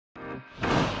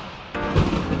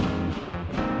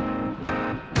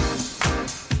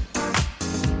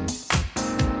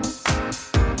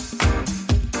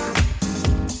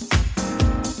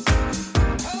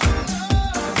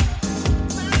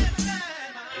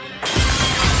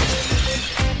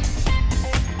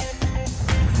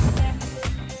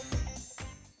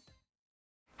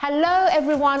Hello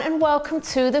everyone and welcome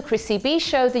to the Chrissy B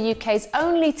Show, the UK's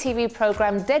only TV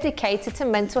programme dedicated to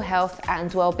mental health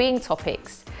and well-being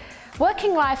topics.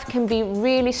 Working life can be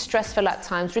really stressful at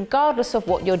times, regardless of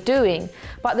what you're doing.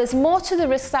 But there's more to the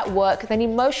risks at work than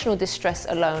emotional distress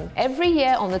alone. Every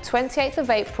year on the 28th of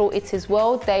April, it is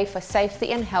World Day for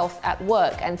Safety and Health at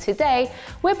Work. And today,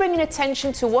 we're bringing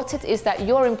attention to what it is that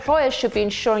your employer should be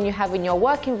ensuring you have in your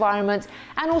work environment,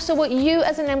 and also what you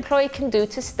as an employee can do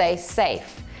to stay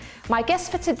safe. My guests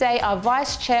for today are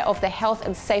Vice Chair of the Health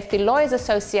and Safety Lawyers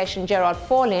Association, Gerard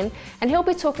Forlin, and he'll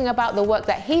be talking about the work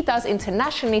that he does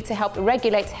internationally to help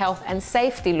regulate health and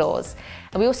safety laws.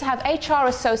 And we also have HR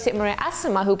Associate Maria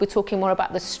Asima, who'll be talking more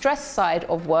about the stress side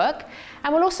of work.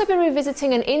 And we'll also be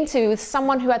revisiting an interview with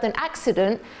someone who had an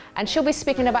accident, and she'll be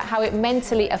speaking about how it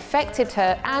mentally affected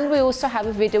her. And we also have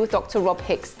a video with Dr. Rob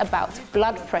Hicks about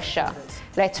blood pressure.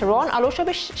 Later on, I'll also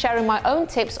be sharing my own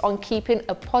tips on keeping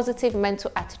a positive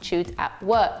mental attitude at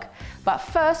work. But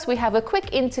first, we have a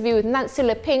quick interview with Nancy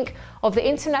Lepink of the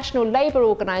International Labour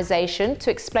Organization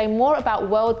to explain more about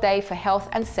World Day for Health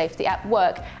and Safety at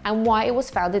Work and why it was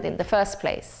founded in the first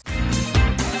place.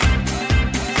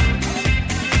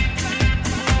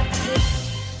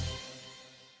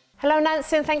 Hello,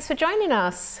 Nancy, and thanks for joining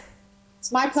us.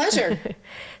 It's my pleasure.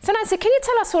 So, Nancy, can you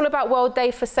tell us all about World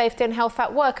Day for Safety and Health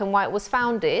at Work and why it was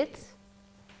founded?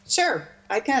 Sure,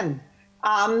 I can.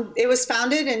 It was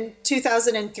founded in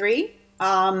 2003,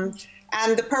 and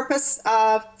the purpose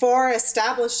for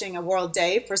establishing a World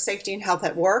Day for Safety and Health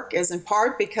at Work is in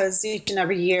part because each and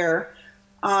every year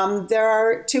there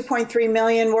are 2.3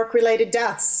 million work-related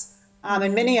deaths,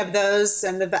 and many of those,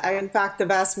 and in fact the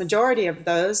vast majority of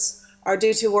those, are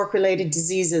due to work-related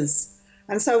diseases.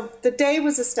 And so the day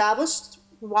was established,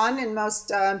 one, and most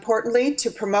importantly,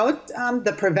 to promote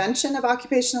the prevention of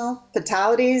occupational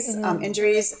fatalities,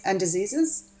 injuries, and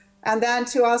diseases, and then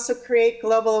to also create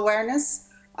global awareness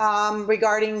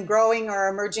regarding growing or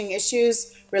emerging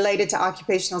issues related to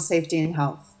occupational safety and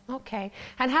health. Okay.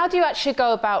 And how do you actually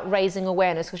go about raising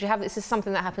awareness? Because this is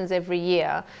something that happens every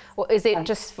year. Or is it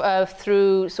just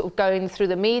through sort of going through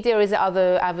the media, or is it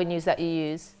other avenues that you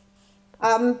use?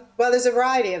 Well, there's a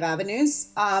variety of avenues.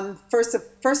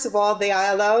 First of all, the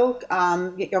ILO,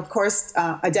 of course,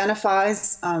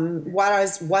 identifies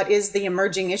what is the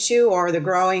emerging issue or the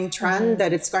growing trend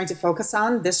that it's going to focus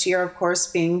on. This year, of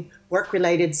course, being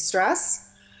work-related stress.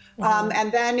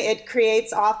 And then it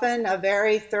creates often a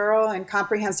very thorough and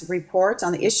comprehensive report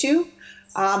on the issue.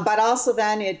 But also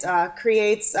then it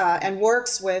creates and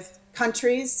works with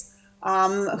countries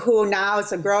who now,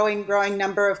 it's a growing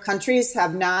number of countries,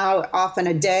 have now often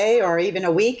a day or even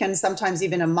a week and sometimes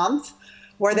even a month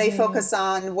where they focus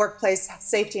on workplace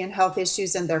safety and health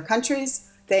issues in their countries.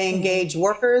 They engage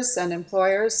workers and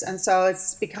employers, and so it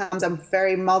becomes a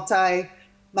very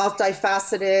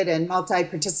multifaceted and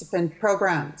multi-participant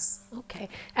programs. Okay.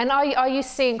 And are you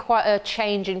seeing quite a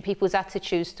change in people's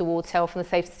attitudes towards health and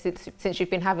safety since you've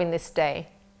been having this day?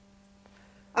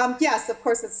 Yes, of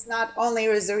course, it's not only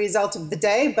as a result of the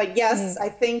day, but yes, I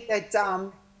think that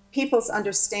people's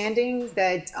understanding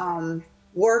that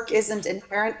work isn't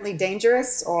inherently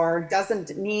dangerous or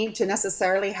doesn't need to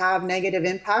necessarily have negative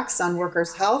impacts on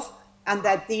workers' health, and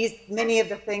that many of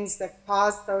the things that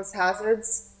cause those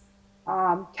hazards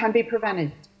can be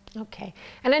prevented. Okay.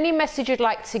 And any message you'd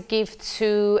like to give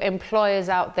to employers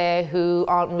out there who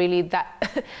aren't really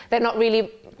they're not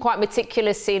really quite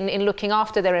meticulous in looking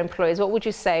after their employees? What would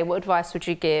you say? What advice would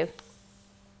you give?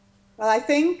 Well, I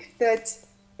think that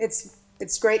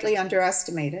it's greatly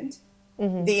underestimated,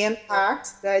 the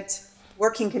impact that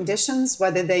working conditions,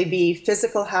 whether they be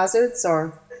physical hazards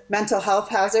or mental health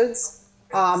hazards,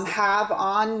 have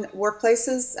on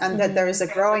workplaces, and that there is a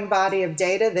growing body of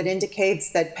data that indicates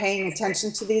that paying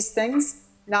attention to these things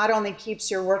not only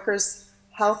keeps your workers'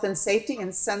 health and safety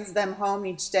and sends them home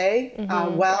each day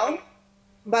well,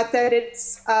 but that it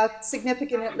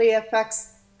significantly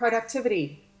affects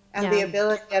productivity and the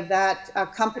ability of that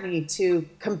company to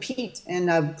compete in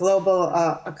a global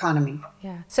economy.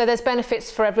 Yeah. So there's benefits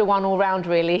for everyone all round,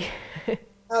 really.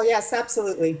 Oh, yes,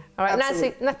 absolutely. All right,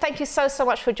 absolutely. Nancy, thank you so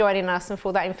much for joining us and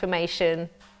for that information.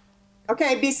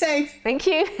 Okay, be safe. Thank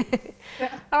you.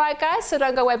 All right, guys, so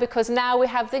don't go away, because now we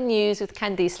have the news with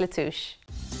Candice Latouche.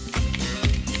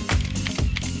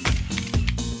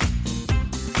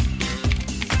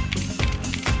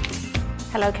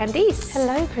 Hello, Candice.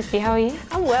 Hello, Chrissy. How are you?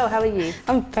 I'm well. How are you?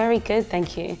 I'm very good,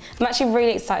 thank you. I'm actually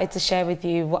really excited to share with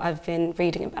you what I've been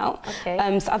reading about.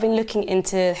 Okay. So I've been looking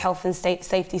into health and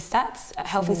safety stats,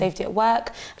 health and safety at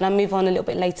work, and I'll move on a little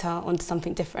bit later onto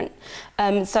something different.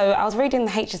 So I was reading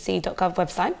the hse.gov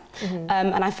website,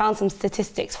 and I found some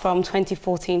statistics from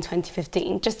 2014,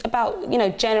 2015, just about, you know,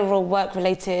 general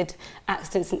work-related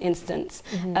accidents and incidents.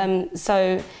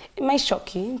 So it may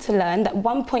shock you to learn that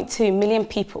 1.2 million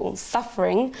people suffered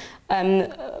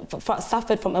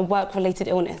from a work-related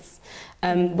illness,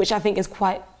 which I think is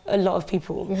quite a lot of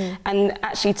people. And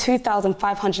actually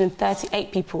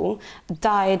 2,538 people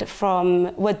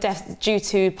were deaths due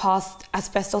to past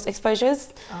asbestos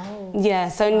exposures. Oh. Yeah,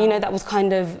 so you know, that was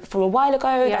kind of from a while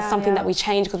ago. That's something that we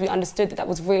changed because we understood that that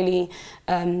was really,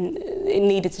 it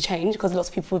needed to change because lots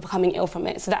of people were becoming ill from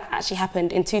it. So that actually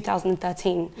happened in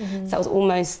 2013. So that was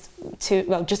almost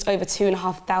just over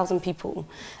 2,500 people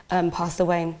passed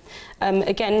away.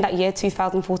 Again, that year,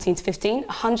 2014 to 15,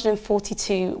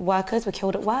 142 workers were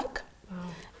killed at work,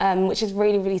 which is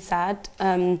really, really sad.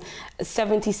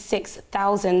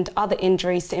 76,000 other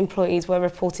injuries to employees were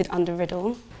reported under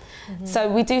Riddle. So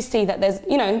we do see that there's,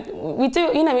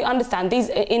 we understand these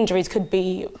injuries could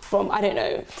be from, I don't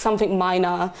know, something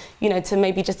minor, to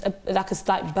maybe just like a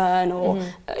slight burn or,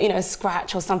 a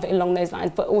scratch or something along those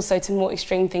lines, but also to more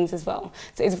extreme things as well.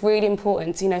 So it's really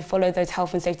important to, follow those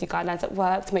health and safety guidelines at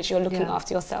work to make sure you're looking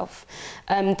after yourself.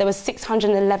 There were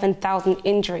 611,000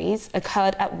 injuries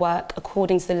occurred at work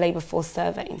according to the Labour Force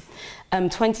survey.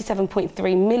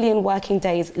 27.3 million working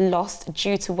days lost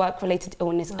due to work-related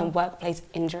illness and workplace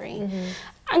injury.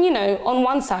 And on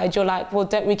one side you're like, well,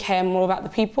 don't we care more about the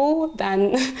people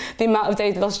than the amount of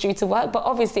days lost due to work? But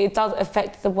obviously it does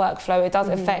affect the workflow, it does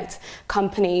affect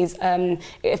companies, it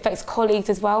affects colleagues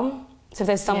as well. So if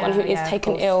there's someone who is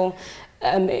taken ill,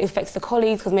 it affects the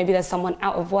colleagues because maybe there's someone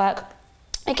out of work.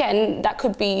 Again, that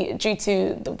could be due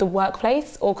to the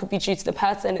workplace or could be due to the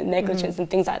person and negligence and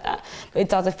things like that. But it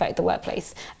does affect the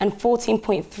workplace. And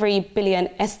 14.3 billion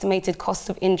estimated costs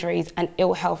of injuries and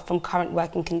ill health from current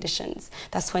working conditions.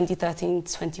 That's 2013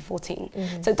 to 2014.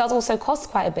 So it does also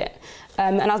cost quite a bit.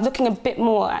 And I was looking a bit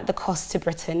more at the cost to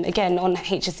Britain, again, on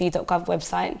hse.gov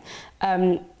website.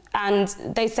 And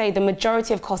they say the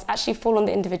majority of costs actually fall on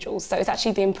the individuals. So it's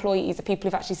actually the employees, the people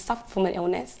who've actually suffered from an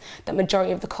illness, that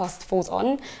majority of the cost falls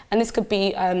on. And this could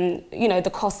be,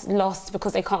 the cost lost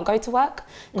because they can't go to work.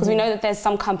 Because we know that there's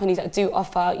some companies that do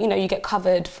offer, you get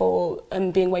covered for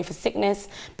being away for sickness.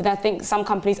 But I think some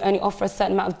companies only offer a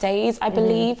certain amount of days, I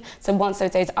believe. So once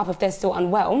those days are up, if they're still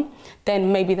unwell,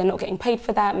 then maybe they're not getting paid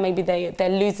for that. Maybe they're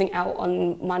losing out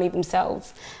on money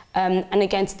themselves. And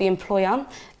again, to the employer,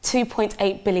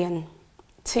 2.8 billion.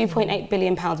 2.8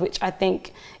 billion pounds, which I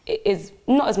think is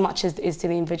not as much as it is to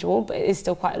the individual, but it is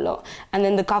still quite a lot. And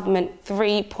then the government,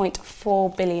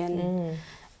 3.4 billion.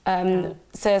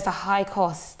 So it's a high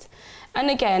cost. And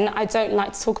again, I don't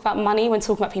like to talk about money when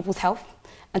talking about people's health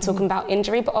and talking about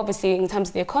injury, but obviously in terms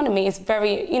of the economy, it's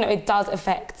very, it does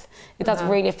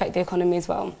really affect the economy as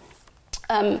well.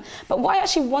 But what I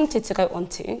actually wanted to go on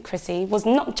to, Chrissy, was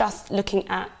not just looking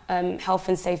at health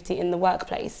and safety in the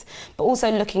workplace, but also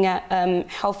looking at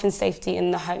health and safety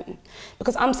in the home.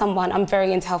 Because I'm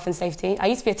very into health and safety. I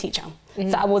used to be a teacher.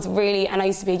 So I was really, and I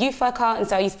used to be a youth worker, and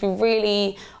so I used to be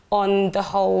really on the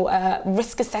whole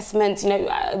risk assessment.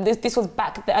 This was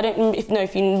back, I don't know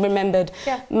if you remembered,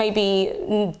 maybe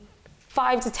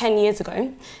 5 to 10 years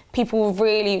ago, people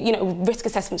really, risk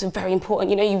assessments were very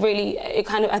important.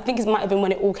 I think it might have been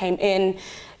when it all came in.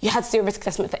 You had to do a risk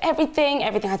assessment for everything.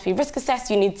 Everything had to be risk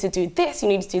assessed. You needed to do this, you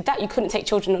needed to do that. You couldn't take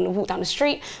children on a walk down the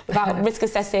street without risk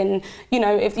assessing.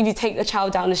 If you take a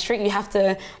child down the street, you have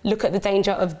to look at the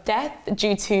danger of death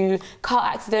due to car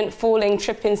accident, falling,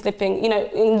 tripping, slipping,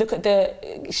 and look at the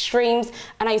extremes.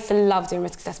 And I used to love doing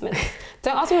risk assessments.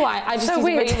 Don't ask me why. I just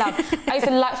really love. I used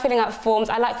to like filling out forms.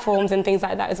 I like forms and things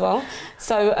like that as well.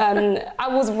 So I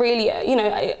was really,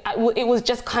 it was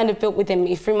just kind of built within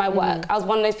me through my work. I was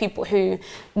one of those people who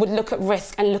would look at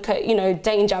risk and look at,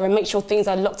 danger and make sure things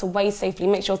are locked away safely,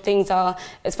 make sure things are,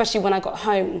 especially when I got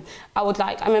home, I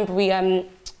remember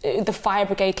the fire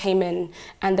brigade came in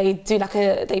and they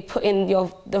put in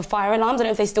the fire alarms. I don't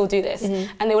know if they still do this.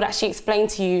 And they would actually explain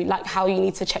to you how you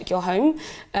need to check your home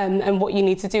and what you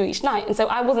need to do each night. And so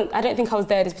I don't think I was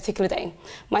there this particular day.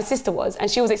 My sister was, and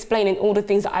she was explaining all the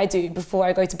things that I do before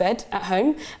I go to bed at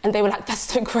home. And they were like, that's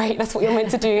so great, that's what you're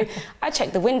meant to do. I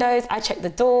check the windows, I check the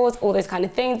doors, all those kind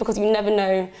of things, because you never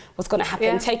know what's going to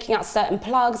happen. Taking out certain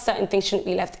plugs, certain things shouldn't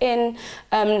be left in.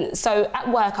 So at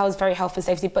work, I was very health and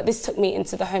safety, but this took me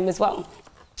into the home as well.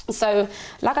 So,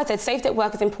 like I said, safety at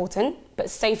work is important, but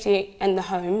safety in the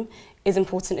home is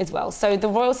important as well. So the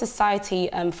Royal Society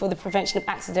for the Prevention of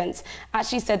Accidents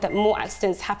actually said that more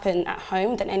accidents happen at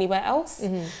home than anywhere else.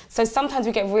 So sometimes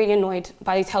we get really annoyed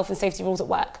by these health and safety rules at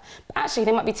work, but actually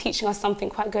they might be teaching us something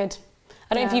quite good.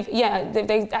 I don't know if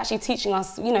they're actually teaching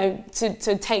us, you know,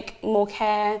 to take more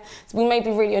care. So we may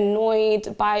be really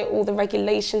annoyed by all the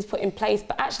regulations put in place,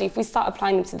 but actually if we start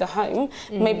applying them to the home,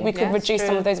 maybe we could reduce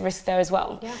some of those risks there as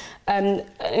well. Yeah. An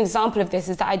example of this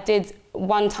is that I did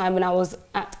one time when I was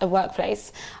at a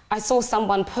workplace, I saw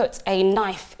someone put a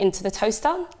knife into the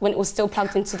toaster when it was still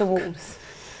plugged into the wall.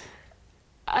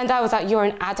 And I was like, you're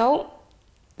an adult?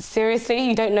 Seriously,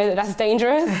 you don't know that that's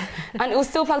dangerous? And it was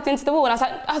still plugged into the wall. And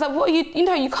I was like, what are you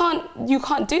know, you can't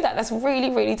do that. That's really,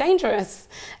 really dangerous.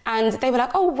 And they were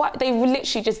like, oh, what? They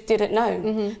literally just didn't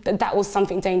know that that was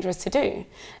something dangerous to do.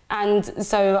 And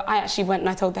so I actually went and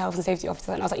I told the health and safety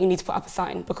officer, and I was like, you need to put up a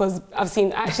sign, because I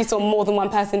actually saw more than one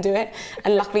person do it.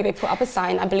 And luckily they put up a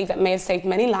sign. I believe that may have saved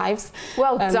many lives.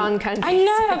 Well done, Candice. I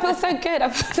know, I feel so good. I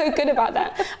feel so good about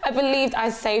that. I believed I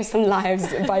saved some lives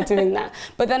by doing that.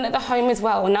 But then at the home as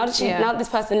well, now that this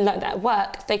person learned that at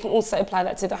work, they can also apply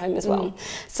that to the home as well.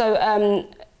 So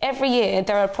every year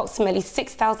there are approximately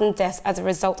 6,000 deaths as a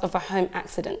result of a home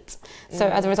accident. So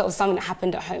as a result of something that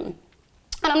happened at home.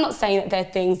 And I'm not saying that they're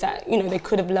things that, you know, they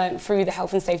could have learned through the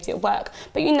health and safety at work,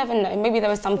 but you never know. Maybe there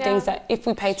were some things that if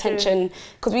we pay attention,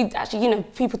 because we actually, you know,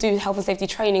 people do health and safety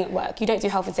training at work. You don't do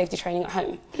health and safety training at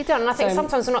home. You don't, and I think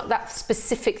sometimes it's not that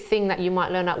specific thing that you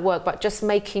might learn at work, but just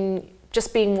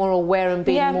being more aware and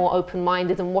being more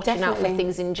open-minded and watching out for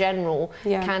things in general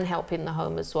can help in the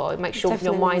home as well. It makes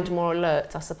your mind more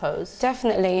alert, I suppose.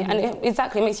 Definitely, and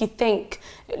it makes you think,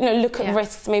 you know, look at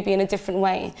risks maybe in a different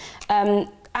way.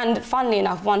 And funnily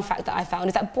enough, one fact that I found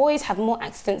is that boys have more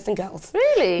accidents than girls.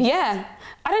 Really? Yeah.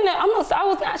 I don't know, I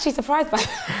wasn't actually surprised by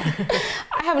that.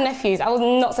 I have nephews, I was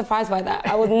not surprised by that.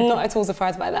 I was not at all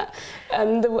surprised by that.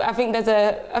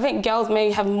 I think girls may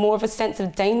have more of a sense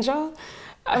of danger.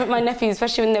 My nephews,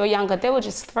 especially when they were younger, they would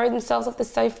just throw themselves off the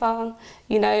sofa.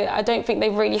 You know, I don't think they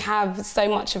really have so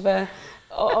much of that,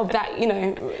 you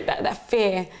know, that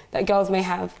fear that girls may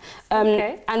have.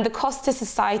 And the cost to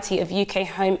society of UK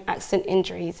home accident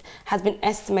injuries has been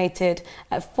estimated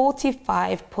at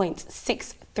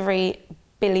 £45.63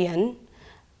 billion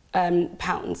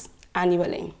pounds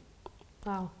annually.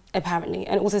 Wow. Apparently.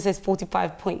 And it also says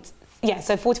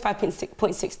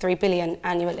 45.63 billion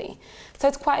annually. So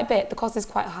it's quite a bit. The cost is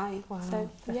quite high. Wow, so,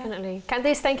 definitely.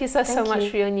 Candice, thank you so much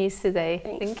for your news today.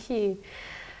 Thanks. Thank you.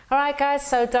 All right, guys,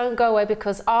 so don't go away,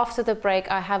 because after the break,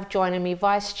 I have joining me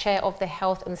Vice Chair of the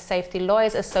Health and Safety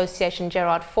Lawyers Association,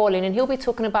 Gerard Forlin, and he'll be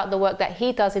talking about the work that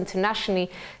he does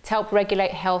internationally to help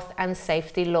regulate health and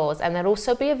safety laws. And there'll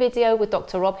also be a video with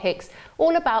Dr. Rob Hicks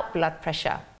all about blood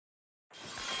pressure.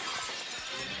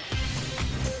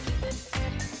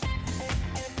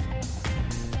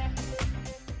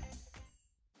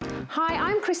 Hi,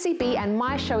 I'm Chrissy B, and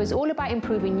my show is all about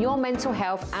improving your mental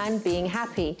health and being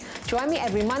happy. Join me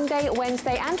every Monday,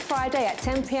 Wednesday and Friday at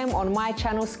 10 p.m. on my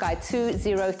channel Sky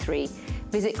 203.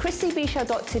 Visit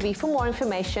chrissybshow.tv for more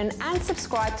information and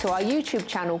subscribe to our YouTube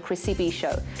channel, Chrissy B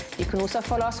Show. You can also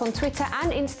follow us on Twitter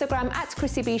and Instagram at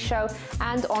Chrissy B Show,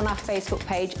 and on our Facebook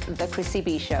page, The Chrissy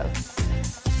B Show.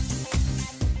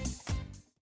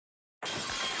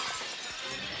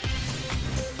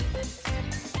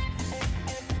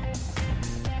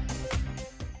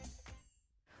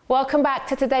 Welcome back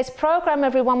to today's programme,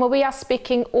 everyone, where we are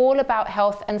speaking all about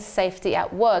health and safety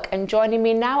at work. And joining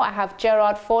me now, I have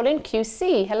Gerard Forlin,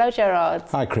 QC. Hello, Gerard.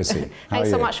 Hi, Chrissy. Thanks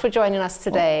so much for joining us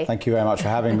today. Well, thank you very much for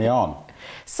having me on.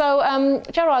 So,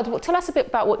 Gerard, tell us a bit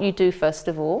about what you do, first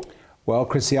of all. Well,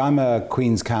 Chrissy, I'm a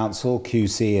Queen's Counsel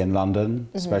QC in London,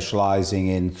 specialising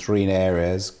in 3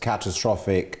 areas: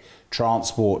 catastrophic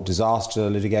transport disaster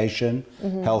litigation,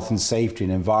 health and safety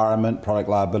and environment, product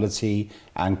liability,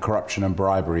 and corruption and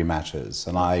bribery matters.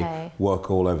 And I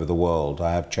work all over the world.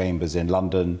 I have chambers in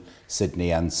London,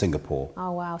 Sydney and Singapore.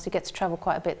 Oh, wow. So you get to travel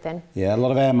quite a bit then. Yeah, a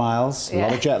lot of air miles, a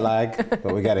lot of jet lag, but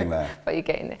we're getting there. But you're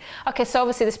getting there. Okay, so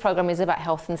obviously this programme is about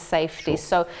health and safety.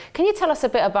 So can you tell us a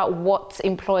bit about what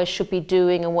employers should be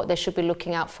doing and what they should be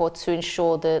looking out for to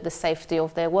ensure the safety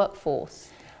of their workforce?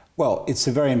 Well, it's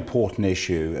a very important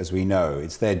issue, as we know.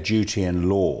 It's their duty and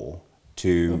law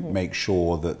to make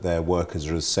sure that their workers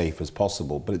are as safe as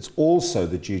possible. But it's also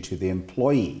the duty of the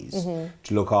employees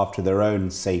to look after their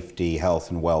own safety, health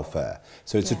and welfare.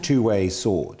 So it's a two-way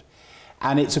sword.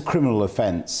 And it's a criminal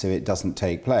offence if it doesn't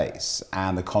take place.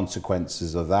 And the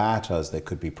consequences of that, as there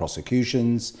could be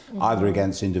prosecutions, either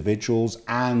against individuals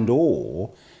and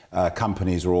or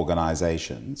companies or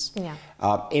organisations. Yeah.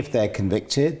 If they're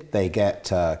convicted, they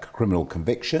get criminal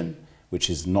conviction, which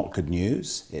is not good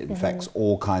news. It affects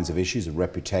all kinds of issues of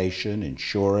reputation,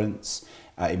 insurance.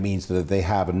 It means that if they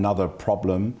have another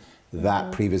problem,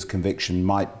 that previous conviction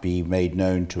might be made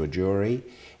known to a jury.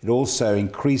 It also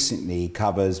increasingly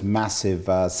covers massive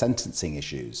sentencing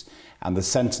issues. And the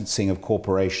sentencing of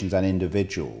corporations and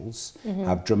individuals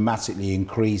have dramatically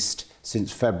increased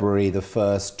since February the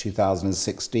 1st,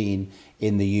 2016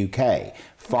 in the UK.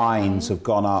 Fines have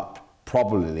gone up.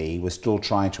 Probably, we're still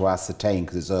trying to ascertain,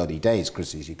 because it's early days,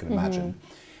 Chrissy, as you can imagine,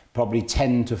 probably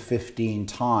 10 to 15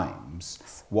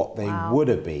 times what they would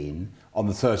have been on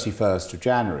the 31st of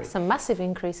January. It's a massive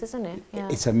increase, isn't it? Yeah.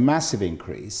 It's a massive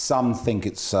increase. Some think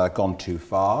it's gone too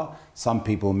far. Some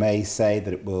people may say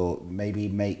that it will maybe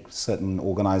make certain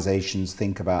organisations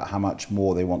think about how much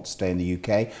more they want to stay in the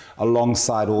UK,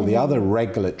 alongside all the other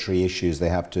regulatory issues they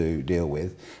have to deal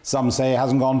with. Some say it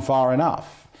hasn't gone far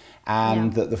enough,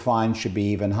 and that the fine should be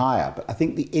even higher. But I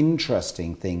think the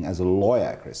interesting thing as a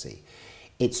lawyer, Chrissy,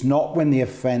 it's not when the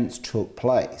offence took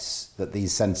place that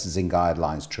these sentencing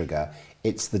guidelines trigger.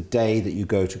 It's the day that you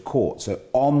go to court. So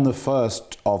on the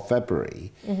 1st of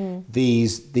February,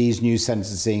 these new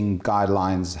sentencing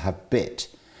guidelines have bit.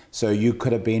 So you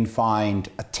could have been fined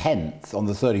a tenth on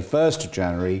the 31st of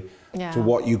January to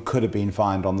what you could have been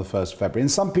fined on the 1st of February.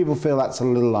 And some people feel that's a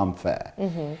little unfair.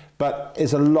 But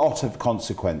it's a lot of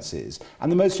consequences.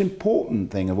 And the most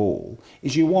important thing of all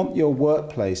is you want your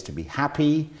workplace to be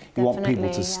happy. You want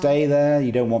people to stay there.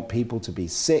 You don't want people to be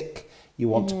sick. You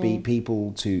want to be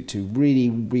people to really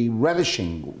be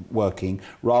relishing working,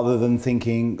 rather than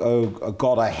thinking, oh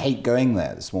God, I hate going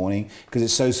there this morning because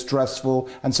it's so stressful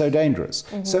and so dangerous.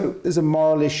 So there's a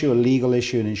moral issue, a legal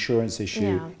issue, an insurance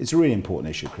issue. It's a really important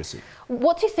issue, Chrissy.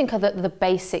 What do you think are the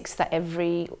basics that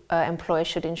every employer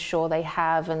should ensure they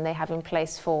have and they have in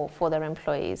place for their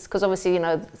employees? Because obviously, you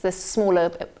know, the smaller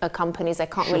companies, they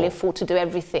can't really afford to do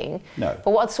everything. No.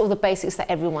 But what are sort of the basics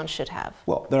that everyone should have?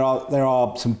 Well, there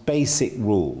are some basic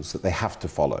rules that they have to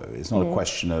follow. It's not a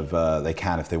question of they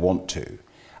can if they want to.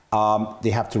 They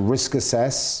have to risk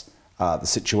assess the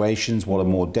situations, what are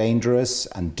more dangerous,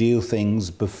 and deal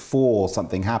things before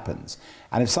something happens.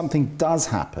 And if something does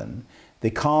happen, they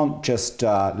can't just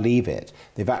leave it.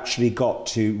 They've actually got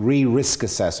to re-risk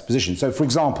assess position. So, for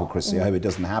example, Chrissy, I hope it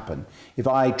doesn't happen. If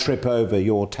I trip over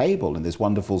your table in this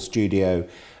wonderful studio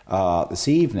this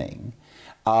evening,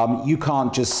 you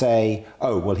can't just say,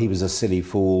 oh, well, he was a silly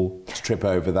fool to trip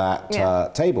over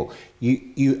that table.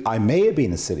 I may have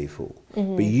been a silly fool,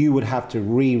 but you would have to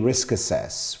re-risk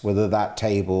assess whether that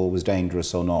table was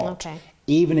dangerous or not. Okay.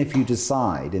 Even if you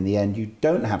decide in the end you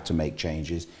don't have to make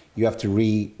changes, you have to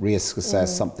risk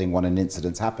assess something when an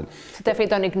incident's happened. So definitely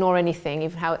don't ignore anything,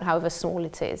 even however small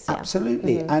it is.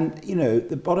 Absolutely. And, you know,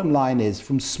 the bottom line is,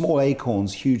 from small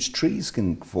acorns, huge trees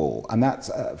can fall, and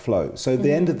that's flow. So at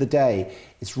the end of the day,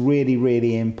 it's really,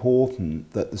 really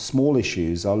important that the small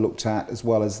issues are looked at as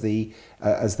well as the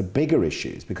bigger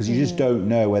issues, because you just don't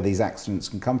know where these accidents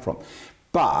can come from.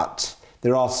 But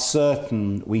there are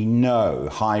certain, we know,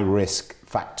 high-risk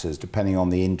factors depending on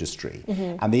the industry.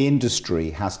 And the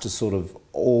industry has to sort of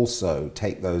also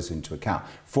take those into account.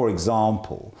 For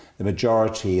example, the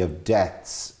majority of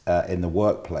deaths in the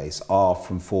workplace are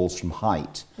from falls from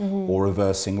height or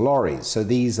reversing lorries. So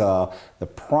these are the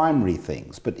primary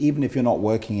things. But even if you're not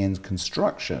working in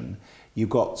construction, you've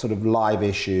got sort of live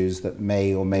issues that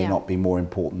may or may not be more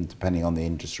important depending on the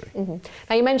industry.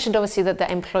 Now, you mentioned obviously that the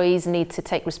employees need to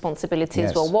take responsibility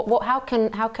as well. How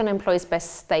can employees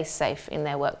best stay safe in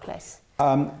their workplace?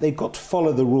 They've got to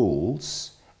follow the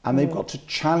rules, and they've got to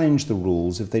challenge the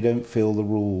rules if they don't feel the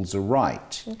rules are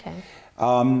right. Okay.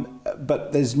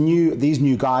 But these new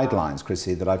guidelines,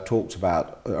 Chrissy, that I've talked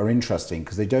about are interesting,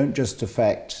 because they don't just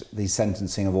affect the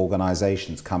sentencing of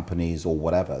organisations, companies or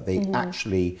whatever. They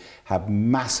actually have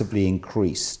massively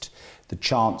increased the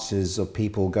chances of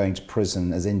people going to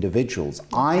prison as individuals,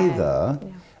 either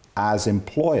as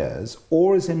employers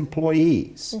or as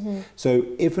employees. So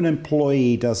if an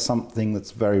employee does something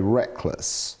that's very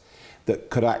reckless,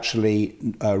 that could actually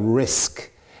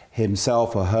risk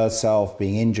himself or herself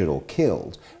being injured or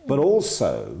killed, but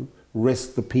also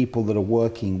risk the people that are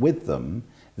working with them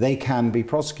they can be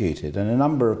prosecuted. And a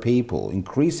number of people,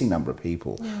 increasing number of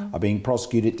people, are being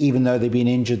prosecuted even though they've been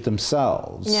injured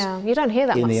themselves. Yeah, you don't hear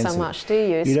that so much, do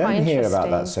you? It's you quite don't hear about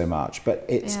interesting. that so much, but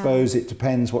I suppose it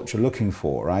depends what you're looking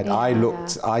for, right?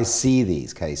 I see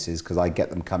these cases because I get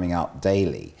them coming out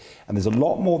daily, and there's a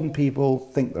lot more than people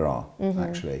think there are,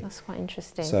 actually. That's quite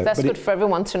interesting. So, that's good for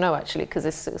everyone to know, actually, because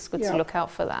it's good to look out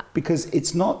for that. Because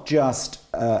it's not just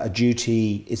a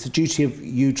duty, it's a duty of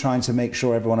you trying to make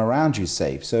sure everyone around you is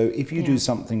safe. So if you do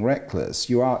something reckless,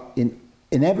 you are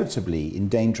inevitably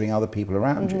endangering other people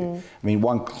around you. I mean,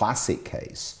 one classic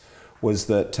case was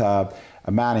that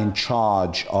a man in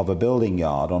charge of a building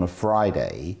yard on a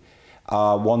Friday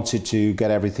wanted to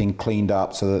get everything cleaned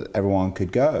up so that everyone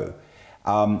could go.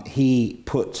 He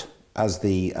put, as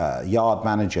the yard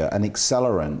manager, an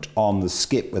accelerant on the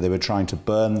skip where they were trying to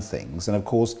burn things, and of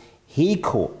course he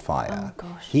caught fire. Oh,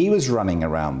 gosh. He was running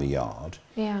around the yard.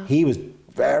 Yeah. He was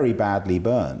very badly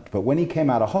burnt, but when he came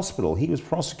out of hospital, he was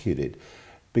prosecuted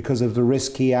because of the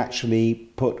risk he actually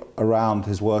put around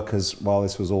his workers while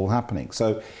this was all happening.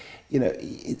 So, you know,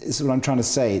 this is what I'm trying to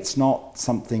say. It's not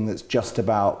something that's just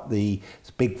about the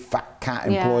big fat cat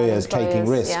employers taking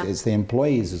risks. Yeah. It's the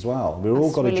employees as well. We've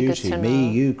all got really a duty. good to Me,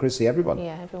 know. you, Chrissy, everybody.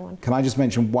 Yeah, everyone. Can I just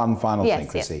mention one final thing,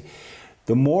 Chrissy?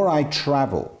 The more I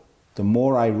travel, the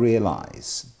more I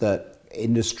realise that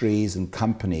industries and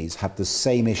companies have the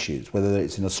same issues, whether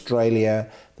it's in Australia,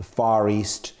 the Far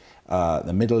East,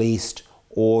 the Middle East,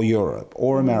 or Europe,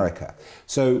 or America.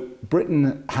 So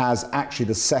Britain has actually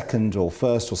the second or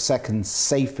first or second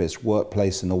safest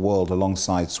workplace in the world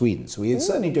alongside Sweden. So we are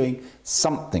certainly doing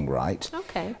something right.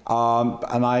 Okay.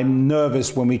 And I'm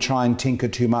nervous when we try and tinker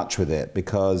too much with it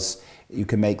because you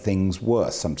can make things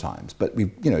worse sometimes. But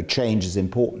change is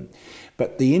important.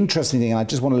 But the interesting thing, and I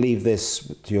just want to leave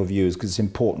this to your viewers because it's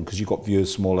important because you've got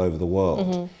viewers from all over the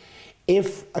world.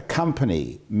 If a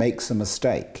company makes a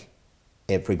mistake,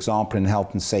 for example, in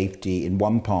health and safety in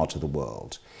one part of the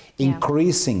world,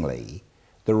 increasingly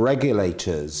the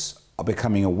regulators are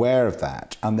becoming aware of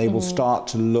that, and they will start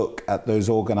to look at those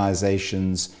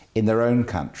organizations in their own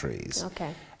countries.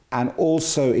 Okay. And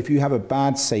also, if you have a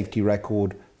bad safety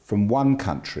record from one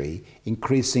country,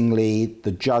 increasingly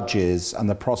the judges and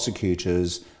the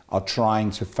prosecutors are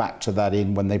trying to factor that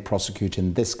in when they prosecute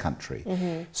in this country.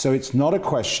 So it's not a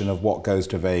question of what goes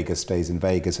to Vegas stays in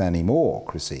Vegas anymore,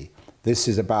 Chrissy. This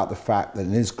is about the fact that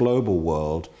in this global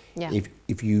world,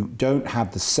 if you don't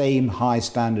have the same high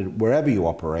standard wherever you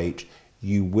operate,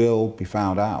 you will be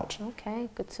found out. Okay,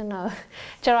 good to know.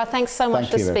 Gerard, thanks so much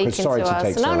for speaking to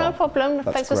us. No problem.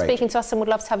 Thanks for speaking to us, and we'd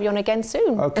love to have you on again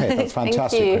soon. Okay, that's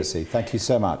fantastic, Chrissy. Thank you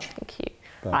so much. Thank you.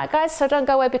 All right, guys, so don't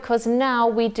go away because now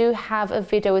we do have a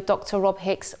video with Dr. Rob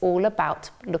Hicks all about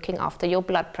looking after your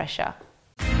blood pressure.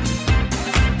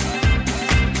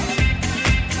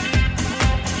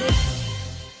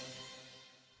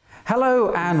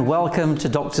 Hello and welcome to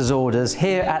Doctor's Orders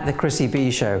here at the Chrissy B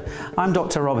Show. I'm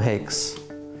Dr. Rob Hicks.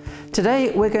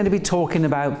 Today we're going to be talking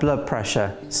about blood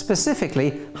pressure,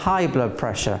 specifically high blood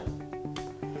pressure.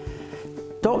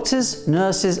 Doctors,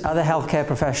 nurses, other healthcare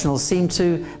professionals seem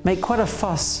to make quite a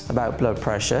fuss about blood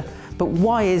pressure, but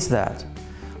why is that?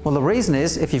 Well, the reason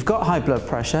is if you've got high blood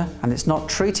pressure and it's not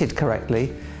treated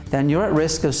correctly, then you're at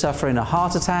risk of suffering a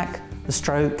heart attack, a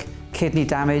stroke, kidney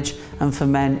damage, and for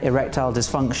men, erectile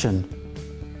dysfunction.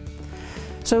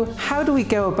 So how do we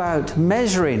go about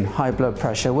measuring high blood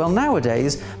pressure? Well,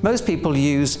 nowadays, most people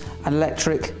use an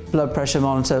electric blood pressure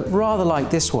monitor rather like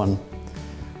this one.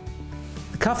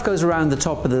 The cuff goes around the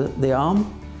top of the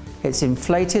arm, it's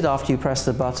inflated after you press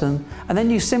the button, and then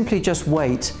you simply just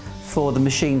wait for the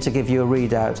machine to give you a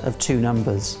readout of 2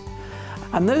 numbers.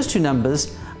 And those 2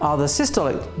 numbers are the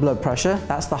systolic blood pressure,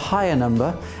 that's the higher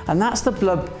number, and that's the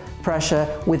blood pressure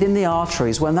within the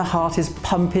arteries when the heart is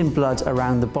pumping blood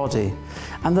around the body.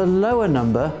 And the lower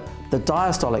number, the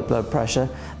diastolic blood pressure,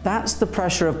 that's the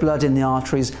pressure of blood in the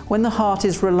arteries when the heart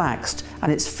is relaxed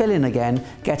and it's filling again,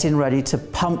 getting ready to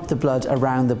pump the blood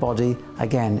around the body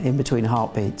again in between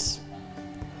heartbeats.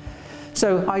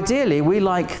 So ideally we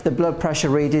like the blood pressure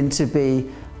reading to be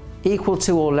equal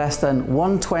to or less than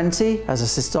 120 as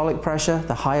a systolic pressure,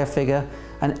 the higher figure,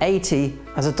 and 80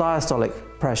 as a diastolic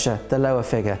pressure, the lower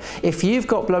figure. If you've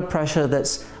got blood pressure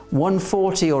that's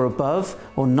 140 or above,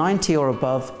 or 90 or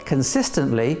above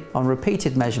consistently on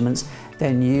repeated measurements,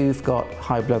 then you've got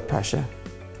high blood pressure.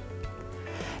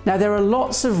 Now there are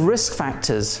lots of risk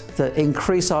factors that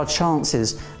increase our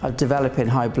chances of developing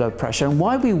high blood pressure, and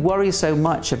why we worry so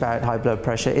much about high blood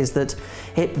pressure is that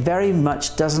it very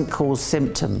much doesn't cause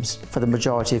symptoms for the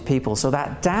majority of people. So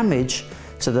that damage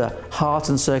to the heart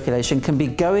and circulation can be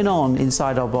going on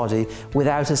inside our body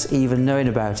without us even knowing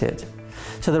about it.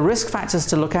 So the risk factors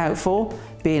to look out for: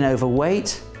 being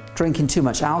overweight, drinking too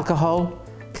much alcohol,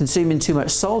 consuming too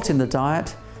much salt in the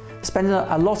diet, spending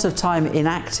a lot of time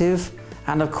inactive,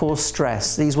 and of course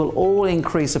stress. These will all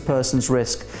increase a person's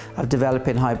risk of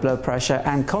developing high blood pressure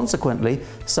and consequently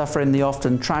suffering the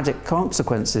often tragic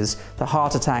consequences, the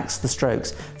heart attacks, the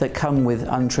strokes that come with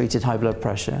untreated high blood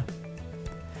pressure.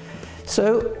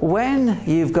 So when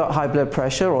you've got high blood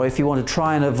pressure, or if you want to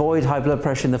try and avoid high blood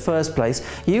pressure in the first place,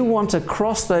 you want to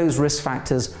cross those risk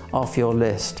factors off your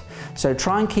list. So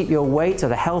try and keep your weight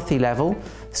at a healthy level,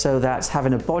 so that's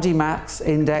having a body mass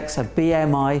index, a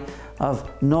BMI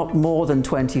of not more than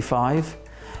 25.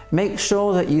 Make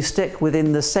sure that you stick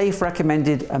within the safe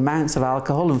recommended amounts of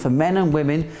alcohol, and for men and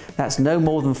women that's no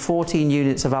more than 14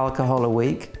 units of alcohol a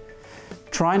week.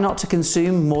 Try not to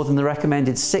consume more than the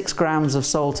recommended 6 grams of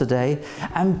salt a day,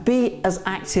 and be as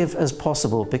active as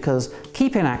possible, because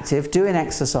keeping active, doing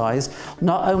exercise,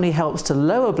 not only helps to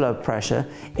lower blood pressure,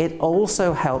 it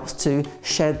also helps to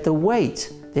shed the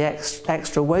weight, the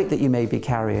extra weight that you may be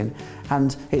carrying,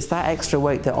 and it's that extra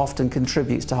weight that often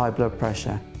contributes to high blood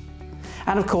pressure.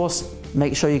 And of course,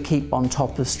 make sure you keep on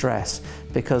top of stress,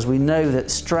 because we know that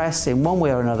stress in one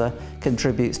way or another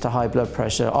contributes to high blood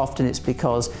pressure. Often it's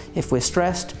because if we're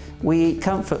stressed, we eat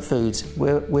comfort foods,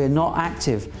 we're not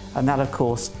active, and that of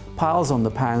course piles on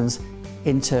the pounds,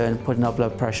 in turn putting our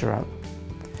blood pressure up.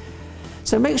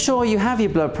 So make sure you have your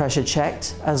blood pressure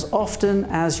checked as often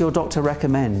as your doctor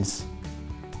recommends.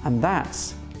 And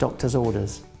that's doctor's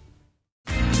orders.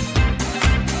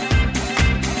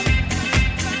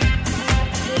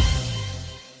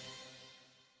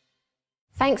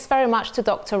 Thanks very much to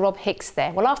Dr. Rob Hicks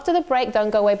there. Well, after the break, don't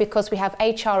go away, because we have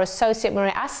HR Associate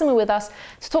Maria Asama with us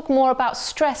to talk more about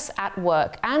stress at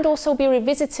work, and also be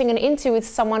revisiting an interview with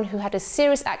someone who had a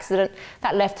serious accident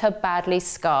that left her badly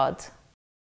scarred.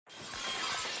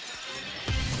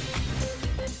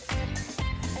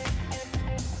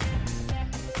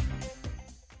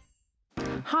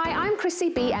 Hi, I'm Chrissy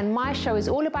B, and my show is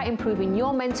all about improving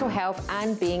your mental health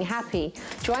and being happy.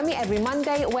 Join me every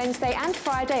Monday, Wednesday and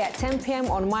Friday at 10 p.m.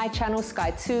 on my channel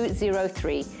Sky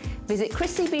 203. Visit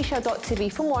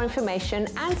chrissybshow.tv for more information,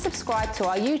 and subscribe to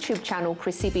our YouTube channel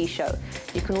Chrissy B Show.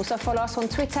 You can also follow us on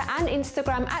Twitter and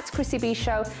Instagram at Chrissy B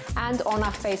Show, and on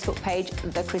our Facebook page,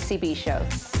 The Chrissy B Show.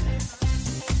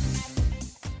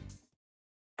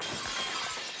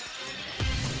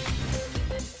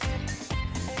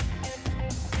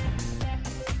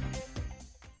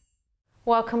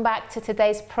 Welcome back to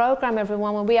today's program,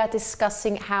 everyone, where we are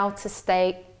discussing how to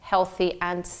stay healthy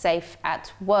and safe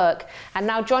at work. And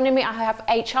now joining me, I have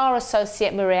HR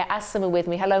Associate Maria Asama with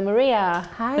me. Hello, Maria.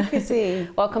 Hi, Chrissy.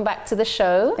 Welcome back to the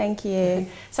show. Thank you.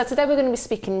 So today we're going to be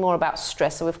speaking more about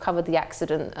stress. So we've covered the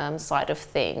accident side of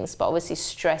things, but obviously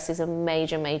stress is a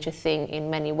major thing in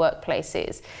many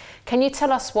workplaces. Can you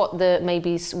tell us what the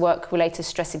maybe work-related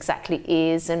stress exactly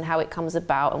is, and how it comes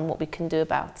about, and what we can do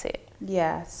about it?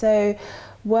 Yeah, so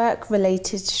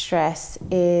work-related stress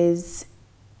is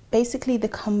basically the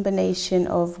combination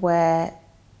of where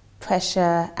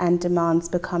pressure and demands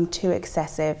become too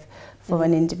excessive for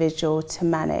an individual to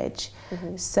manage.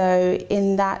 So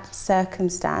in that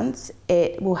circumstance,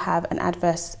 it will have an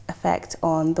adverse effect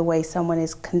on the way someone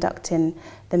is conducting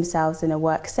themselves in a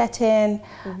work setting.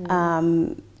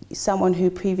 Someone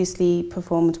who previously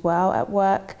performed well at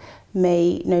work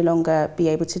may no longer be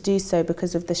able to do so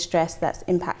because of the stress that's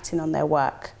impacting on their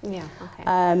work. Yeah,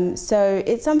 okay. So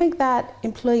it's something that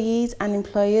employees and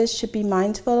employers should be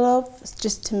mindful of,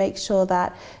 just to make sure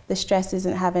that the stress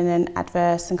isn't having an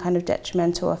adverse and kind of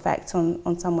detrimental effect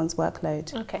on someone's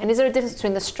workload. Okay, and is there a difference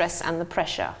between the stress and the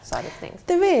pressure side of things?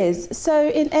 There is. So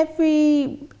in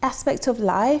every aspect of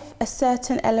life, a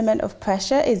certain element of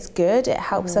pressure is good. It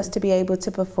helps us to be able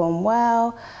to perform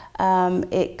well.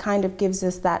 It kind of gives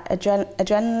us that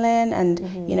adrenaline,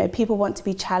 and you know, people want to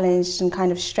be challenged and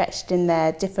kind of stretched in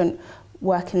their different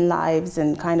working lives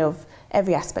and kind of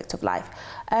every aspect of life.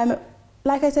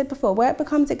 Like I said before, where it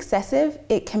becomes excessive,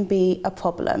 it can be a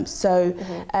problem. So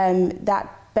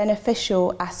that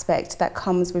beneficial aspect that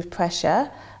comes with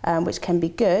pressure, which can be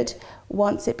good,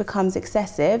 once it becomes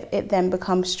excessive, it then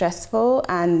becomes stressful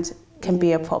and can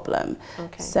be a problem.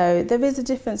 Okay. So there is a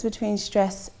difference between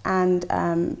stress and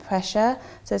pressure.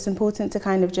 So it's important to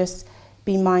kind of just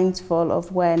be mindful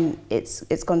of when it's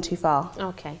gone too far.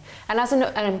 Okay. And as an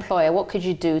employer, what could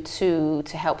you do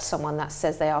to help someone that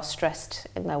says they are stressed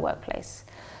in their workplace?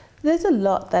 There's a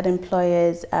lot that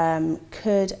employers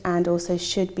could and also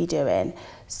should be doing.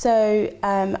 So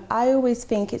I always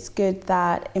think it's good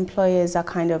that employers are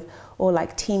kind of or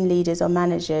like team leaders or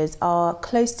managers are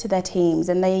close to their teams,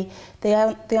 and they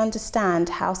understand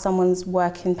how someone's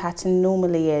working pattern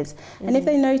normally is. And if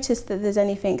they notice that there's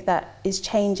anything that is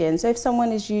changing, so if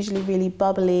someone is usually really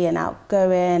bubbly and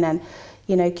outgoing and,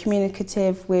 you know,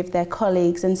 communicative with their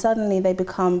colleagues, and suddenly they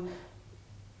become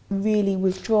really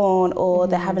withdrawn, or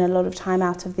they're having a lot of time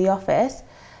out of the office,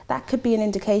 that could be an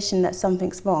indication that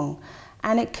something's wrong.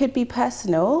 And it could be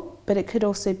personal, but it could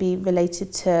also be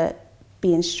related to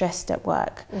being stressed at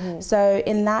work. So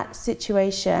in that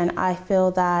situation, I feel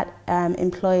that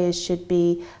employers should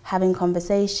be having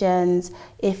conversations.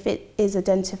 If it is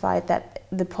identified that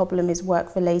the problem is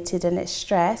work related and it's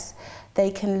stress,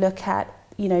 they can look at,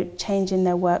 you know, changing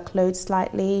their workload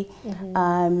slightly,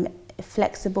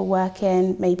 flexible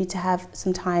working, maybe to have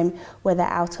some time where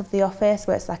they're out of the office,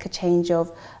 where it's like a change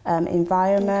of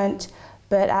environment.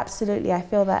 But absolutely, I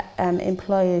feel that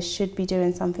employers should be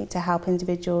doing something to help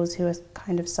individuals who are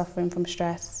kind of suffering from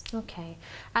stress. Okay.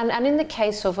 And in the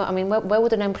case of, I mean, where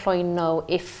would an employee know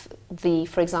if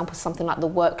for example, something like the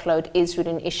workload is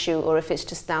really an issue, or if it's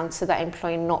just down to that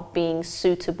employee not being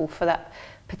suitable for that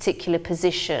particular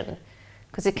position?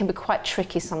 Because it can be quite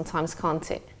tricky sometimes, can't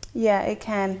it? Yeah, it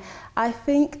can. I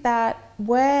think that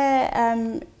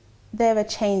where there are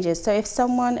changes. So if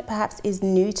someone perhaps is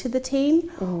new to the team,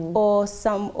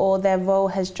 or their role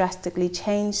has drastically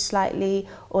changed slightly,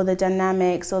 or the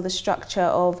dynamics or the structure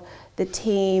of the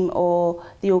team or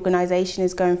the organisation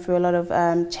is going through a lot of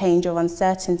change or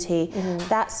uncertainty,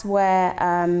 that's where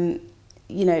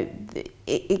you know,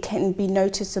 it can be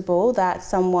noticeable that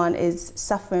someone is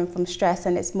suffering from stress,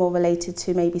 and it's more related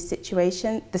to maybe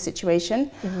the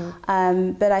situation.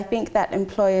 But I think that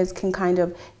employers can kind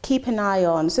of keep an eye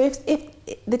on. So if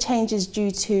the change is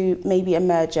due to maybe a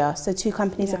merger, so two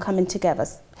companies are coming together,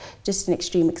 just an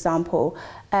extreme example,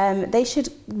 they should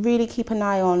really keep an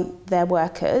eye on their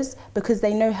workers, because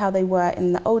they know how they were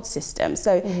in the old system.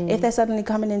 So if they're suddenly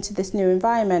coming into this new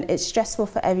environment, it's stressful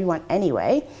for everyone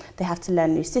anyway. They have to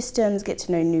learn new systems, get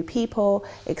to know new people,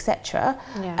 etc.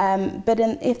 But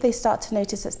if they start to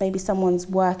notice that maybe someone's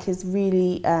work is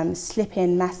really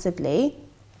slipping massively,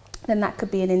 then that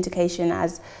could be an indication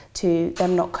as to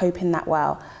them not coping that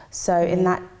well. So in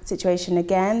that situation,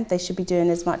 again, they should be doing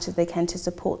as much as they can to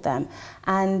support them.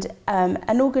 And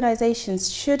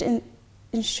organisations should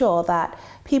ensure that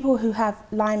people who have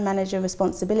line manager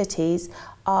responsibilities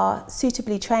are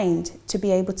suitably trained to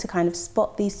be able to kind of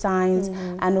spot these signs,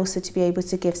 and also to be able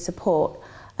to give support.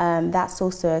 That's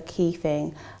also a key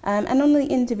thing. And on the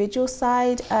individual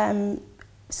side,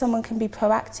 someone can be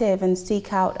proactive and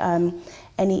seek out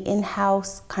any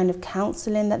in-house kind of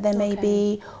counselling that there may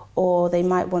be, or they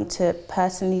might want to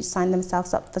personally sign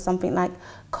themselves up for something like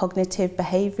cognitive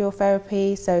behavioural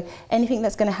therapy. So anything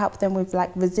that's going to help them with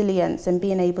like resilience and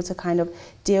being able to kind of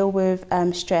deal with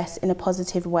stress in a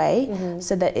positive way,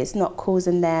 so that it's not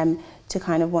causing them to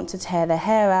kind of want to tear their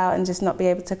hair out and just not be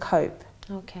able to cope.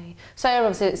 Okay, so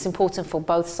obviously it's important for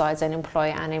both sides, an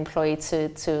employer and employee,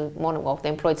 to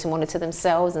monitor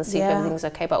themselves and see if everything's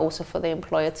okay, but also for the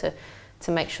employer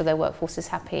to make sure their workforce is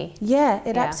happy. Yeah,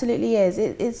 it absolutely is.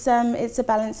 It's a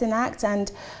balancing act,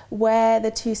 and where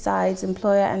the two sides,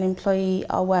 employer and employee,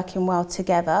 are working well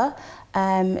together,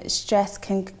 stress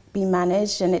can be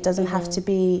managed, and it doesn't have to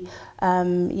be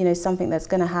you know, something that's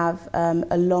going to have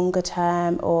a longer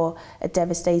term or a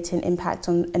devastating impact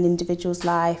on an individual's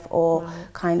life, or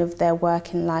kind of their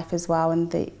working life as well,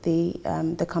 and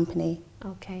the company.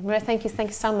 Okay, Maria, thank you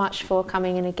so much for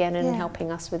coming in again and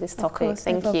helping us with this topic. Of course,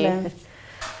 thank no you. problem.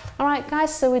 All right,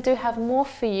 guys, so we do have more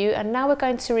for you, and now we're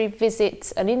going to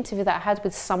revisit an interview that I had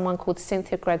with someone called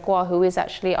Cynthia Gregoire, who is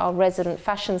actually our resident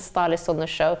fashion stylist on the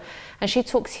show, and she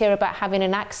talks here about having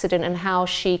an accident and how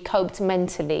she coped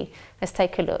mentally. Let's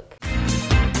take a look.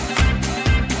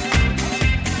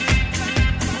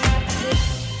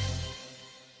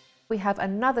 We have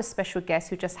another special guest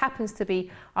who just happens to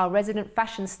be our resident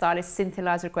fashion stylist,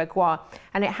 Cynthia Gregoire.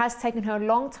 And it has taken her a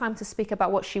long time to speak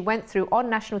about what she went through on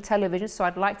national television, so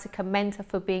I'd like to commend her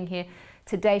for being here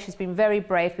today. She's been very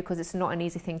brave, because it's not an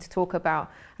easy thing to talk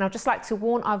about. And I'd just like to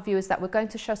warn our viewers that we're going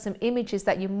to show some images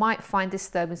that you might find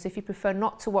disturbing. So if you prefer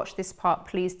not to watch this part,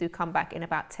 please do come back in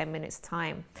about 10 minutes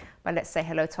time. But let's say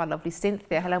hello to our lovely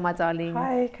Cynthia. Hello, my darling.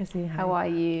 Hi, Chrissy. How are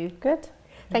you? Good.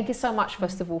 Thank you so much,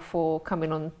 first of all, for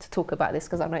coming on to talk about this,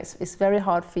 because I know it's very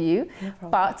hard for you,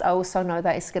 but I also know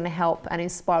that it's going to help and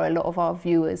inspire a lot of our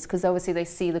viewers, because obviously they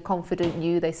see the confident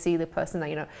you, they see the person that,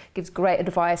 you know, gives great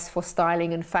advice for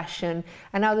styling and fashion,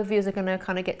 and now the viewers are going to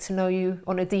kind of get to know you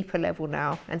on a deeper level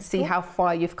now and see how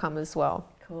far you've come as well.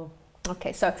 Cool.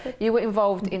 Okay, so you were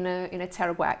involved in a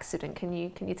terrible accident. Can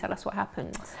you tell us what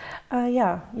happened?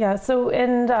 Yeah. So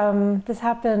this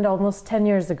happened almost 10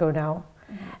 years ago now.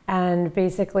 And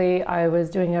basically I was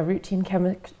doing a routine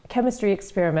chemistry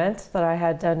experiment that I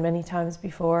had done many times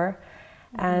before.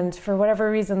 And for whatever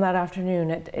reason that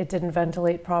afternoon, it didn't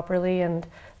ventilate properly, and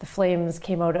the flames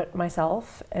came out at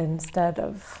myself instead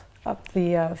of up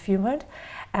the fume hood.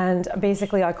 And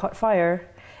basically I caught fire.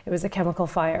 It was a chemical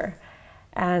fire.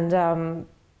 And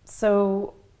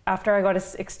so after I got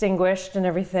extinguished and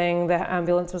everything, the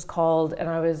ambulance was called, and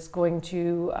I was going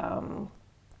to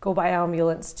go by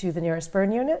ambulance to the nearest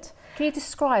burn unit. Can you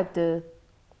describe the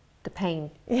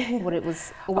pain? What it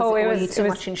was? Or were you too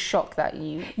much in shock that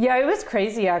you? Yeah, it was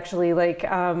crazy actually. Like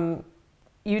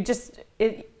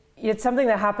it's something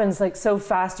that happens like so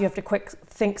fast. You have to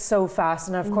think so fast.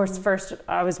 And of course, first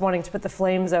I was wanting to put the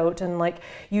flames out, and like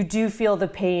you do feel the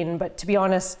pain. But to be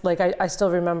honest, like I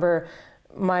still remember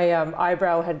my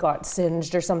eyebrow had got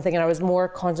singed or something, and I was more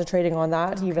concentrating on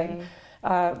that even.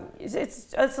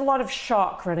 It's a lot of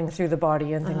shock running through the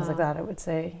body and things like that, I would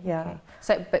say. Yeah. Okay.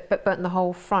 So, but burnt the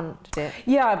whole front, did it?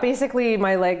 Yeah, basically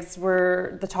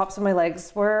the tops of my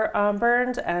legs were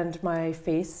burned, and my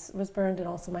face was burned, and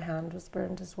also my hand was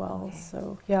burned as well. Okay.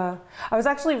 So yeah, I was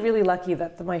actually really lucky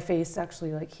that my face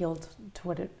actually like healed to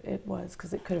what it was,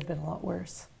 because it could have been a lot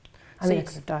worse. I mean, I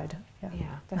could have died.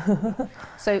 Yeah, definitely.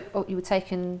 So you were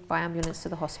taken by ambulance to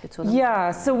the hospital? Yeah,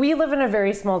 so we live in a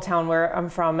very small town where I'm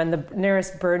from, and the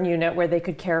nearest burn unit where they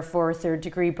could care for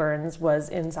third-degree burns was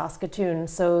in Saskatoon.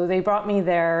 So they brought me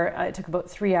there. It took about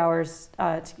 3 hours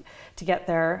to get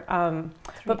there.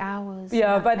 3 hours?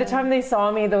 Yeah, by the time they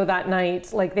saw me, though, that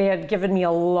night, like they had given me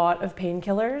a lot of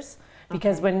painkillers,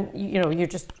 because when, you're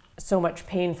just so much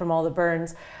pain from all the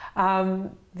burns.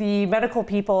 The medical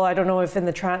people, I don't know if in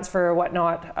the transfer or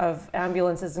whatnot of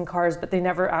ambulances and cars, but they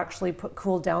never actually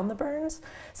cooled down the burns.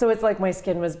 So it's like my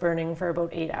skin was burning for about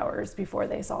 8 hours before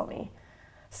they saw me.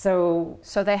 So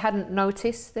they hadn't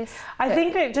noticed this? I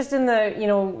think it just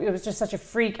it was just such a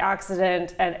freak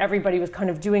accident, and everybody was kind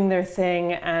of doing their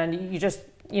thing, and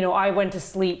I went to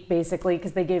sleep basically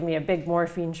because they gave me a big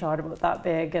morphine shot about that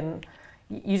big, and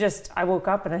I woke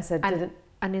up and I said,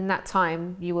 and in that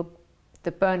time the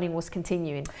burning was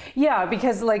continuing? Yeah,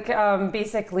 because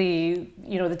basically,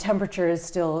 the temperature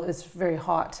is very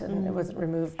hot, and it wasn't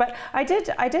removed. But I did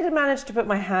manage to put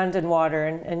my hand in water,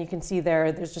 and you can see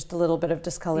there's just a little bit of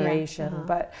discoloration. Yeah.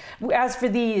 But as for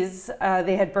these,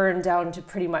 they had burned down to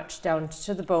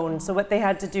the bone. So what they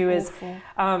had to do is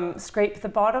scrape the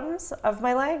bottoms of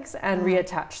my legs and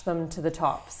reattach them to the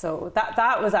top. So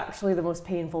that was actually the most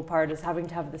painful part, is having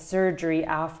to have the surgery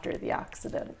after the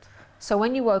accident. So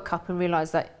when you woke up and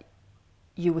realised that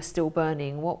you were still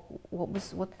burning,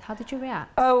 how did you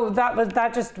react? Oh,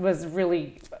 that just was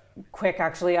really quick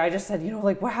actually. I just said,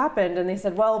 what happened? And they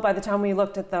said, well, by the time we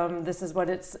looked at them, this is what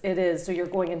it is. So you're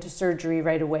going into surgery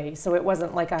right away. So it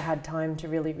wasn't like I had time to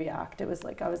really react. It was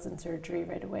like I was in surgery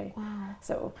right away. Wow.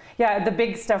 So yeah, the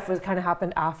big stuff kind of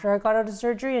happened after I got out of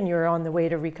surgery, and you were on the way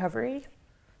to recovery.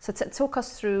 So talk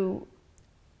us through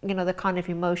the kind of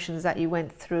emotions that you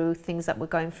went through, things that were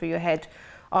going through your head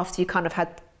after you kind of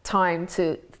had time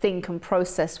to think and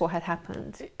process what had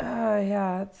happened.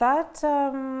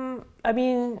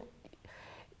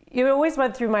 It always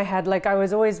went through my head. Like I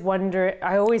always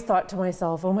thought to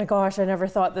myself, oh my gosh, I never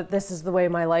thought that this is the way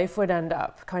my life would end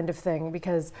up, kind of thing,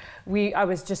 because I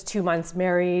was just 2 months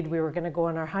married. We were going to go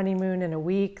on our honeymoon in a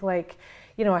week. I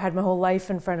had my whole life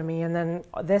in front of me, and then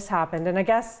this happened. And I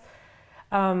guess,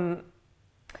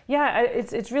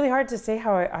 it's really hard to say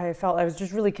how I felt. I was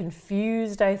just really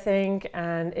confused, I think,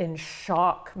 and in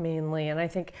shock mainly. And I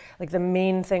think the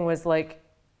main thing was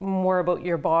more about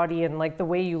your body, and the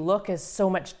way you look is so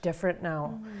much different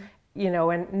now,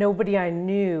 and nobody I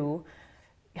knew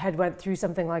had went through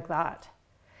something like that.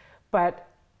 But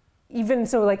even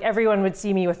so, everyone would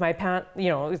see me with my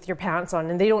with your pants on,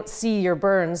 and they don't see your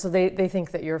burns, so they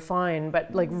think that you're fine. But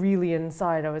really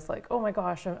inside, I was like, oh my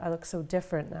gosh, I look so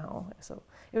different now. So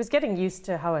it was getting used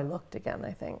to how I looked again,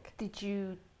 I think. Did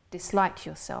you dislike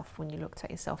yourself when you looked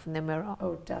at yourself in the mirror?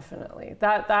 Oh, definitely.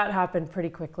 That happened pretty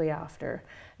quickly after.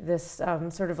 This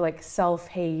sort of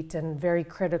self-hate and very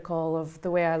critical of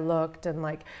the way I looked, and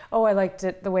I liked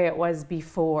it the way it was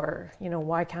before.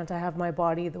 Why can't I have my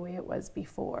body the way it was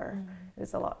before?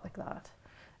 There's a lot like that.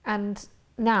 And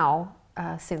now,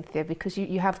 Cynthia, because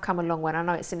you have come a long way, and I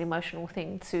know it's an emotional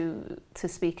thing to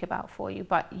speak about for you,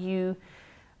 but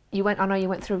I know you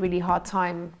went through a really hard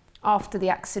time after the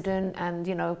accident, and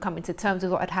coming to terms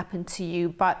with what had happened to you,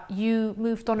 but you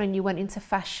moved on and you went into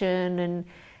fashion, and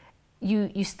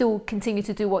you still continue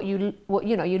to do what you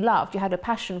loved, you had a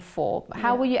passion for.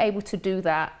 How were you able to do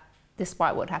that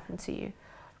despite what happened to you?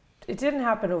 It didn't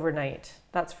happen overnight,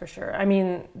 that's for sure. I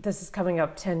mean, this is coming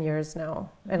up 10 years now,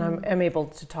 and I'm able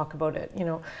to talk about it. You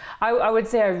know, I would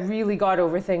say I really got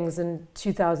over things in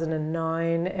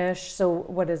 2009-ish. So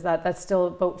what is that? That's still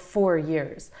about 4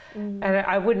 years. And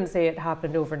I wouldn't say it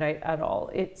happened overnight at all.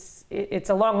 It's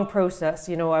a long process.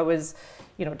 You know, I was,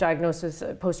 diagnosed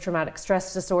with post-traumatic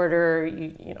stress disorder.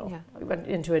 I went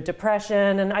into a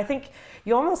depression, and I think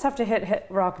you almost have to hit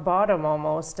rock bottom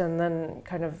almost, and then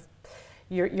kind of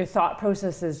your thought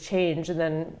processes change, and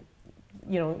then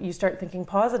you start thinking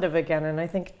positive again. And I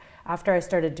think after I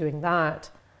started doing that,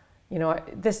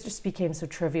 this just became so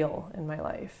trivial in my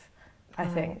life, I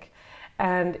think.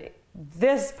 And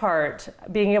this part,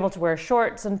 being able to wear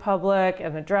shorts in public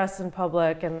and a dress in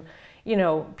public, and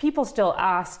people still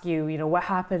ask you, what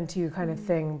happened to you, kind of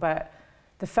thing. But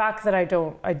the fact that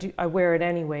I wear it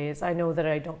anyways, I know that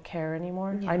I don't care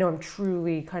anymore. I know I'm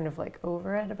truly kind of like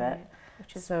over it a bit.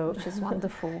 Which is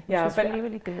wonderful. Yeah, which is but really,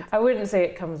 really good. I wouldn't say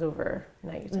it comes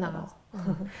overnight. No.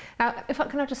 Now,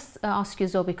 can I just ask you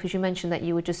as well, because you mentioned that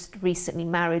you were just recently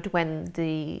married when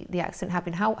the accident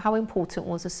happened. How important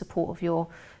was the support of your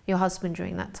husband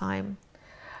during that time?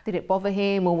 Did it bother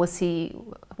him, or was he,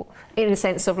 in a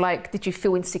sense of like, did you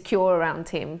feel insecure around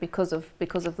him because of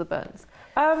the burns?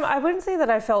 I wouldn't say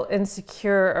that I felt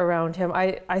insecure around him.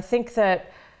 I think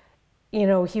that,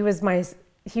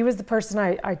 he was the person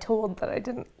I told that I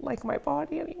didn't like my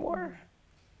body anymore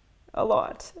a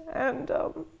lot. And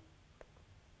so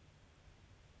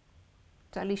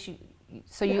at least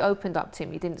you opened up to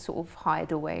him. You didn't sort of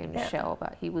hide away in a shell,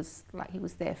 but he was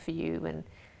there for you, and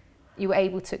you were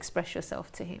able to express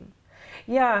yourself to him.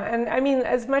 Yeah, and I mean,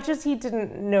 as much as he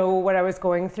didn't know what I was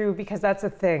going through, because that's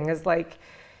the thing, is like,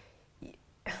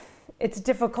 it's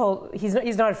difficult. He's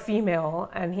not a female,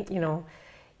 and he,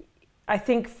 I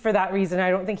think for that reason, I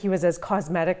don't think he was as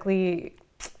cosmetically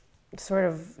sort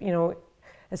of,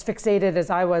 as fixated as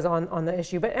I was on the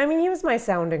issue. But I mean, he was my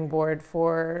sounding board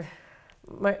for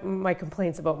my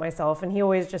complaints about myself. And he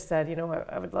always just said,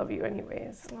 I would love you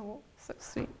anyways. Oh, so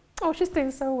sweet. Oh, she's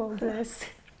doing so well, Bliss.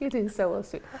 You're doing so well,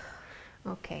 sweet.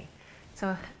 Okay.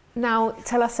 So now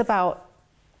tell us about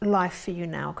life for you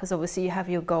now, because obviously you have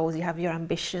your goals, you have your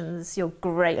ambitions, you're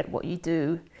great at what you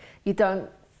do. You don't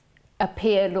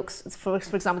appear, for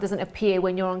example, doesn't appear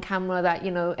when you're on camera that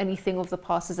anything of the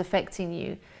past is affecting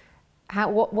you.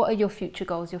 What are your future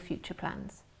goals, your future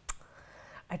plans?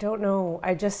 I don't know.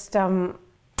 I just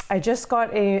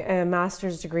got a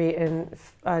master's degree in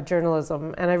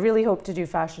journalism, and I really hope to do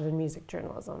fashion and music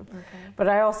journalism. Okay. But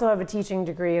I also have a teaching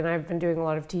degree, and I've been doing a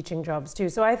lot of teaching jobs too.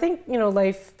 So I think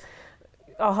life,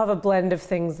 I'll have a blend of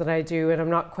things that I do, and I'm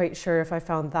not quite sure if I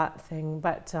found that thing,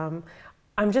 but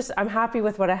I'm happy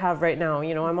with what I have right now.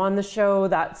 I'm on the show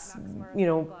that's,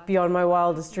 beyond my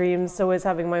wildest dreams. So is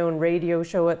having my own radio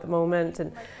show at the moment,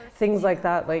 and things like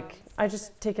that. Like, I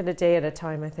just take it a day at a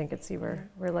time, I think, and see where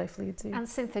life leads you. And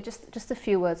Cynthia, just a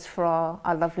few words for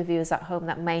our lovely viewers at home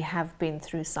that may have been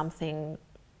through something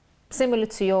similar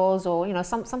to yours, or,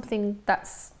 something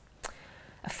that's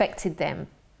affected them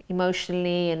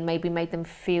emotionally and maybe made them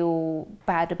feel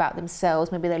bad about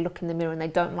themselves. Maybe they look in the mirror and they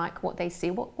don't like what they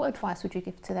see. What advice would you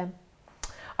give to them?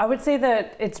 I would say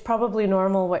that it's probably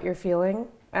normal what you're feeling,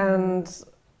 and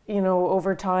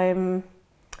over time,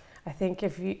 I think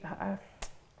if you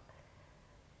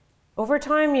over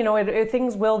time,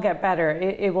 things will get better.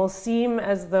 It will seem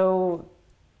as though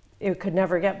it could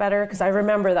never get better, because I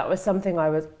remember that was something I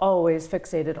was always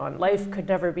fixated on. Life could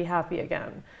never be happy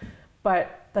again,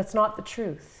 but that's not the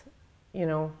truth.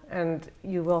 And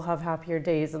you will have happier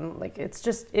days, and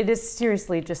it is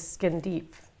seriously just skin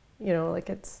deep,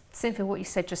 it's... Cynthia, what you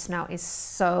said just now is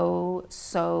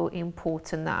so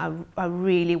important that I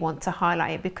really want to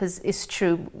highlight it, because it's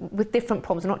true with different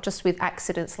problems, not just with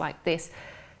accidents like this.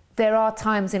 There are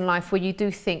times in life where you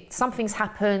do think something's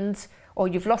happened, or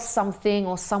you've lost something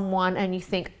or someone, and you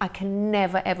think, I can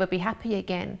never ever be happy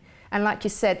again. And like you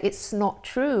said, it's not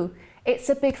true. It's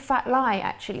a big fat lie,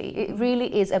 actually. It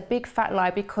really is a big fat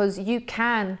lie, because you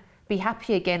can be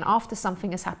happy again after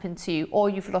something has happened to you, or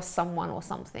you've lost someone or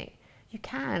something. You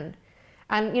can.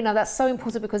 And that's so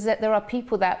important, because there are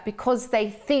people that, because they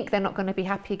think they're not going to be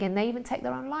happy again, they even take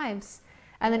their own lives.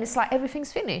 And then it's like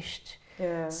everything's finished.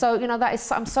 Yeah. So,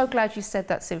 I'm so glad you said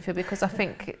that, Cynthia, because I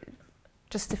think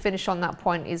just to finish on that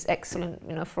point is excellent,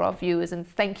 for our viewers. And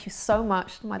thank you so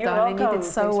much, my darling. Welcome. You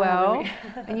did so well.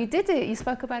 And you did it. You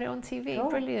spoke about it on TV. Cool.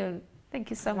 Brilliant. Thank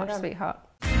you so much, sweetheart.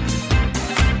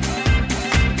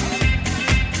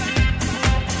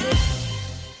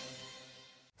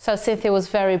 So Cynthia was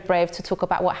very brave to talk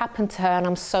about what happened to her, and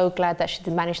I'm so glad that she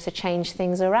did manage to change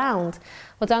things around.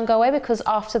 Well, don't go away, because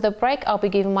after the break I'll be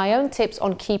giving my own tips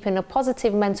on keeping a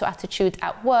positive mental attitude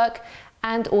at work,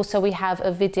 and also we have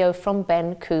a video from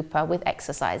Ben Cooper with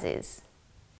exercises.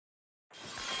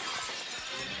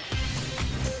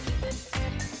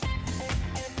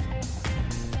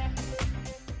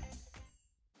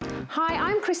 Hi,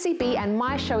 I'm Chrissy B, and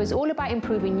my show is all about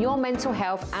improving your mental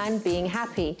health and being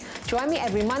happy. Join me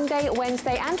every Monday,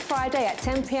 Wednesday and Friday at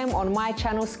 10 p.m. on my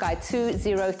channel Sky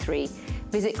 203.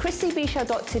 Visit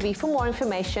chrissybshow.tv for more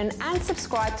information and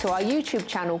subscribe to our YouTube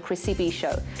channel, Chrissy B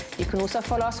Show. You can also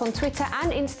follow us on Twitter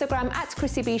and Instagram at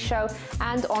Chrissy B Show,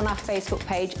 and on our Facebook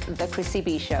page, The Chrissy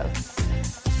B Show.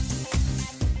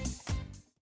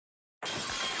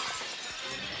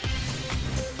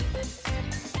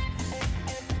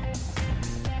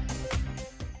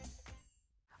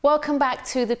 Welcome back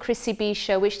to the Chrissy B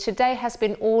Show, which today has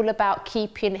been all about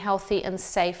keeping healthy and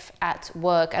safe at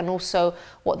work, and also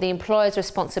what the employer's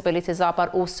responsibilities are,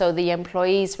 but also the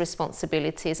employees'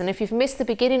 responsibilities. And if you've missed the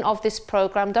beginning of this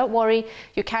program, don't worry,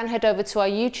 you can head over to our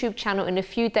YouTube channel in a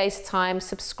few days' time,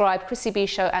 subscribe, Chrissy B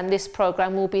Show, and this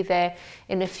program will be there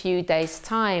in a few days'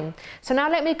 time. So now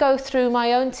let me go through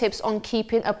my own tips on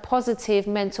keeping a positive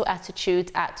mental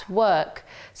attitude at work.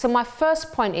 So my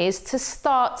first point is to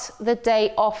start the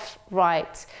day off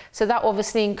right. So that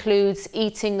obviously includes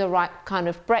eating the right kind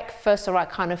of breakfast, the right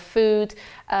kind of food,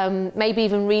 maybe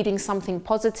even reading something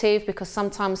positive, because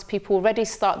sometimes people already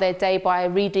start their day by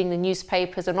reading the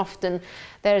newspapers, and often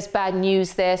there's bad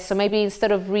news there. So maybe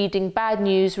instead of reading bad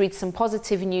news, read some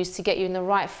positive news to get you in the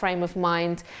right frame of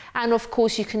mind. And of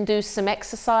course you can do some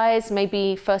exercise,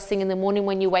 maybe first thing in the morning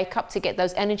when you wake up, to get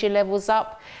those energy levels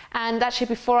up. And actually,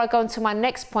 before I go into my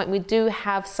next point, we do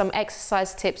have some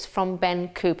exercise tips from Ben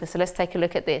Cooper. So let's take a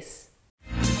look at this.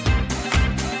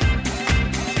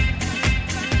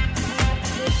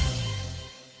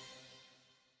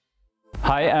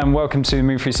 Hi and welcome to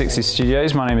Move 360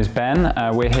 Studios. My name is Ben.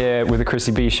 We're here with the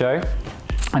Chrissy B Show,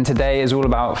 and today is all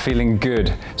about feeling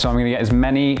good. So I'm going to get as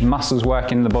many muscles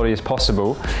working in the body as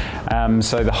possible,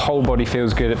 so the whole body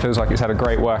feels good. It feels like it's had a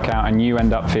great workout and you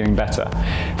end up feeling better.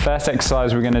 First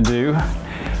exercise we're going to do,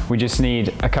 we just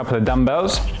need a couple of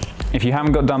dumbbells. If you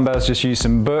haven't got dumbbells, just use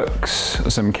some books,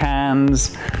 some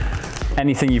cans,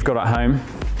 anything you've got at home.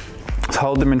 Just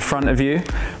hold them in front of you.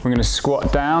 We're going to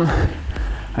squat down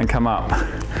and come up.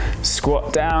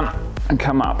 Squat down and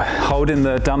come up. Holding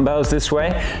the dumbbells this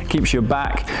way keeps your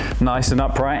back nice and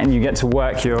upright, and you get to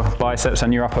work your biceps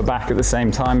and your upper back at the same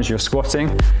time as you're squatting.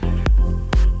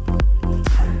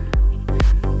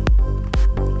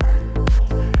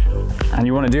 And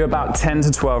you want to do about 10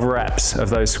 to 12 reps of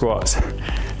those squats.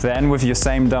 Then with your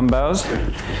same dumbbells,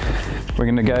 we're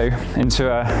going to go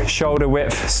into a shoulder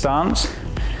width stance,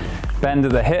 bend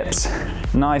at the hips,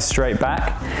 nice straight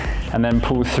back, and then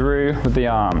pull through with the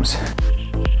arms.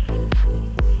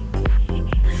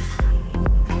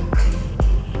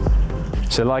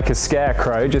 So like a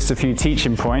scarecrow, just a few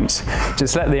teaching points.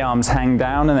 Just let the arms hang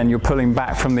down, and then you're pulling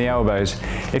back from the elbows.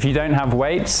 If you don't have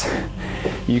weights,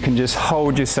 you can just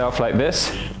hold yourself like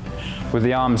this with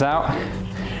the arms out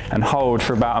and hold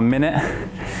for about a minute.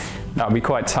 That'll be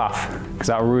quite tough because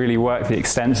that'll really work the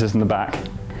extensors in the back.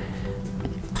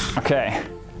 Okay.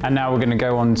 And now we're going to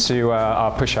go on to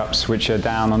our push-ups, which are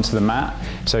down onto the mat.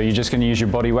 So you're just going to use your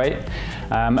body weight.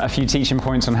 A few teaching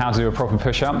points on how to do a proper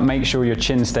push-up. Make sure your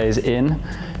chin stays in.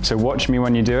 So watch me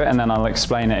when you do it, and then I'll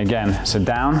explain it again. So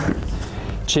down,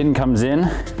 chin comes in.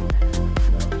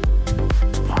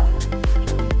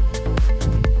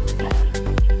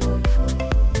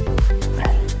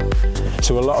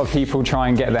 So a lot of people try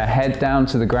and get their head down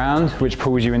to the ground, which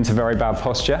pulls you into very bad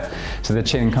posture. So the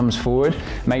chin comes forward.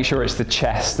 Make sure it's the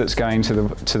chest that's going to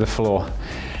the floor.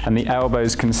 And the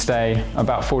elbows can stay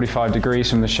about 45 degrees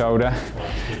from the shoulder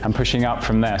and pushing up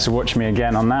from there. So watch me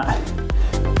again on that.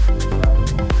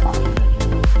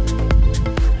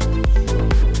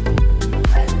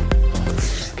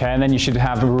 Okay, and then you should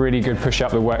have a really good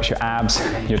push-up that works your abs,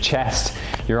 your chest,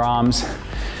 your arms,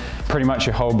 pretty much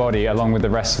your whole body along with the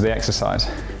rest of the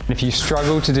exercise. If you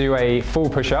struggle to do a full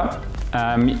push-up,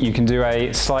 you can do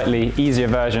a slightly easier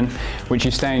version, which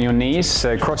you stay on your knees,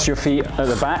 so cross your feet at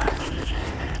the back,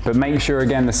 but make sure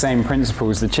again the same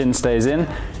principles, the chin stays in,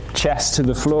 chest to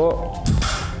the floor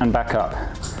and back up.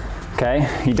 Okay,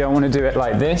 you don't want to do it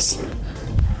like this,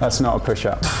 that's not a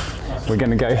push-up. We're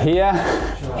going to go here,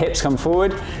 hips come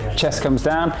forward, chest comes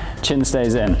down, chin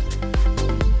stays in.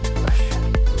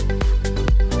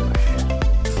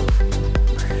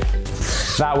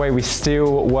 That way we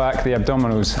still work the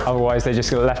abdominals, otherwise they just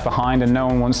get left behind and no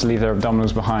one wants to leave their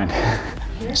abdominals behind.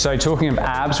 So talking of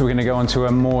abs, we're going to go on to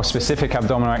a more specific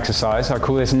abdominal exercise. I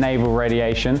call this navel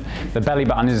radiation. The belly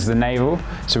button is the navel,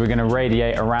 so we're going to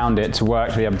radiate around it to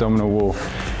work the abdominal wall.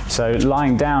 So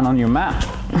lying down on your mat,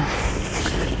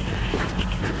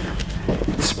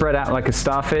 spread out like a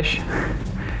starfish,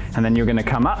 and then you're going to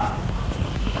come up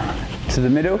to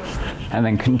the middle and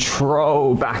then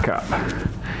control back up.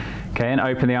 Okay, and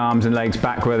open the arms and legs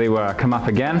back where they were. Come up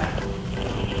again.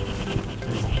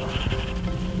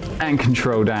 And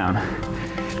control down.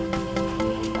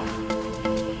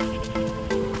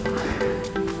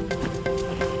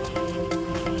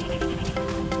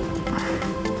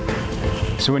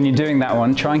 So when you're doing that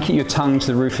one, try and keep your tongue to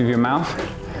the roof of your mouth.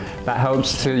 That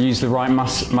helps to use the right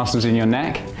muscles in your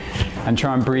neck. And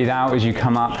try and breathe out as you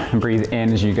come up and breathe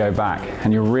in as you go back.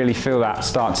 And you'll really feel that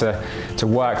start to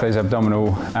work those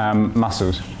abdominal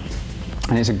muscles.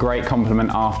 And it's a great complement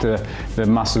after the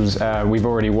muscles we've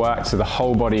already worked, so the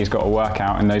whole body has got to work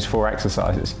out in those 4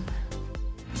 exercises.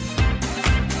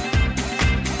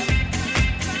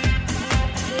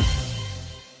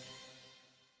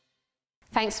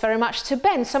 Thanks very much to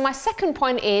Ben. So my second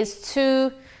point is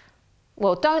to,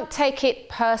 well, don't take it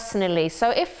personally. So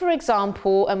if, for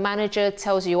example, a manager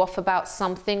tells you off about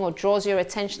something or draws your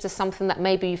attention to something that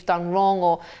maybe you've done wrong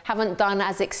or haven't done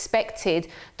as expected,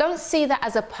 don't see that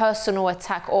as a personal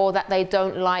attack or that they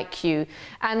don't like you.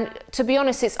 And to be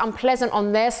honest, it's unpleasant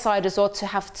on their side as well to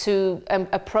have to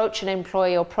approach an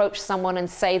employee or approach someone and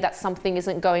say that something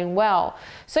isn't going well.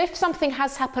 So if something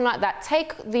has happened like that,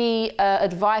 take the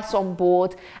advice on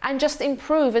board and just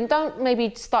improve, and don't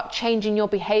maybe start changing your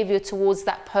behavior towards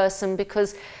that person,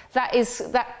 because that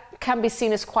can be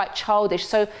seen as quite childish.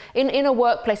 So in a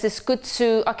workplace, it's good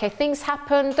to, okay, things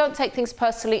happen, don't take things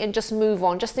personally and just move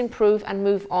on, just improve and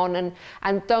move on,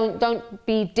 and don't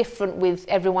be different with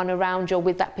everyone around you or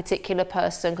with that particular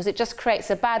person, because it just creates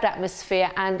a bad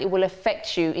atmosphere and it will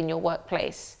affect you in your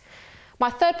workplace. My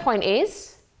third point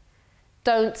is,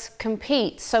 don't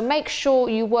compete. So make sure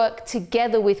you work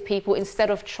together with people instead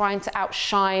of trying to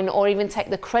outshine or even take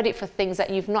the credit for things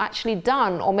that you've not actually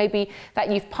done, or maybe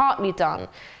that you've partly done.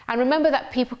 And remember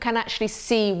that people can actually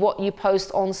see what you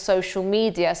post on social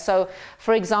media. So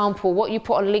for example, what you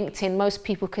put on LinkedIn, most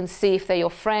people can see if they're your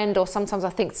friend, or sometimes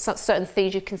I think certain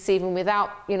things you can see even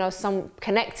without, you know,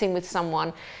 connecting with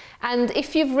someone. And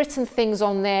if you've written things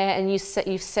on there and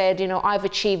you've said, you know, I've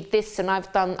achieved this and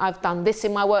I've done this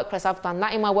in my workplace, I've done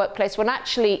that in my workplace, when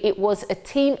actually it was a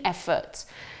team effort.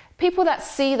 People that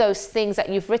see those things that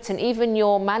you've written, even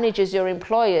your managers, your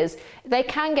employers, they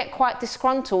can get quite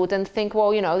disgruntled and think,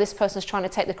 well, you know, this person's trying to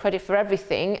take the credit for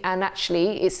everything, and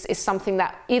actually it's something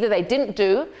that either they didn't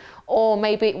do, or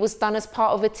maybe it was done as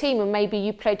part of a team and maybe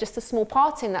you played just a small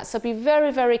part in that. So be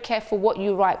very, very careful what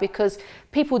you write, because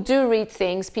people do read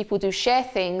things, people do share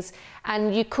things,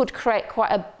 and you could create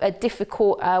quite a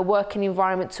difficult working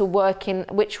environment to work in,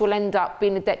 which will end up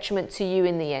being a detriment to you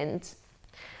in the end.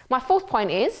 My fourth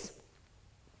point is,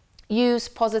 use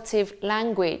positive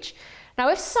language. Now,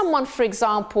 if someone, for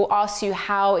example, asks you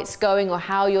how it's going or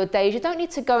how your day is, you don't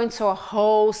need to go into a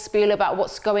whole spiel about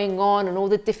what's going on and all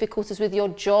the difficulties with your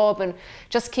job and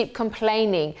just keep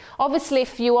complaining. Obviously,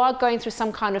 if you are going through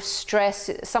some kind of stress,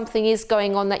 something is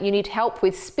going on that you need help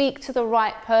with, speak to the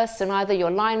right person, either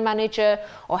your line manager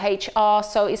or HR.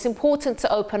 So it's important to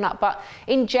open up. But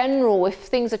in general, if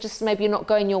things are just maybe not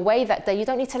going your way that day, you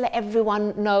don't need to let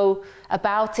everyone know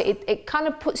about it. It kind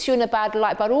of puts you in a bad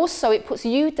light, but also it puts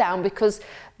you down, because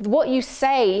what you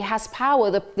say has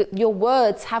power. Your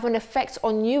words have an effect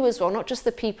on you as well, not just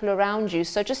the people around you.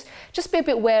 So just be a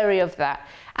bit wary of that.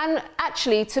 And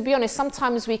actually, to be honest,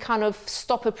 sometimes we kind of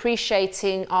stop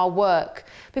appreciating our work,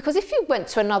 because if you went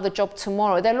to another job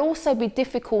tomorrow, there'll also be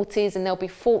difficulties and there'll be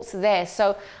faults there.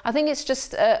 So I think it's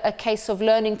just a case of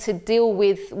learning to deal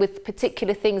with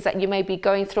particular things that you may be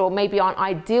going through or maybe aren't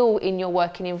ideal in your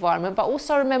working environment, but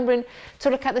also remembering to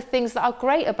look at the things that are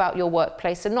great about your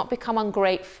workplace and not become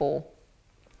ungrateful.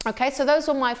 Okay, so those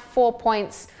are my 4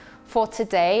 points for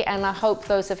today, and I hope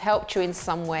those have helped you in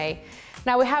some way.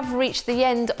 Now, we have reached the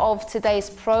end of today's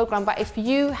program, but if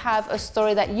you have a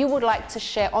story that you would like to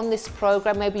share on this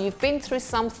program, maybe you've been through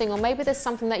something, or maybe there's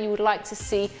something that you would like to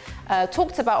see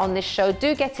talked about on this show,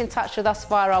 do get in touch with us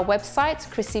via our website,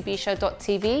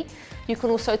 chrissybshow.tv. You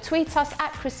can also tweet us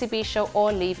at Chrissy B Show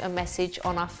or leave a message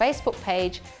on our Facebook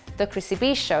page, The Chrissy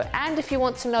B Show. And if you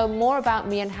want to know more about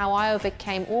me and how I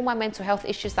overcame all my mental health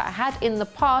issues that I had in the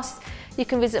past, you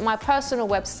can visit my personal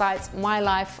website,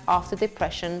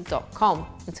 mylifeafterdepression.com.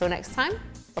 Until next time,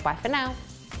 bye-bye for now.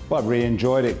 Well, I've really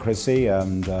enjoyed it, Chrissy,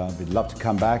 and I'd love to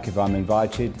come back if I'm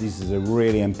invited. This is a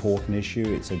really important issue.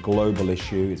 It's a global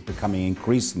issue. It's becoming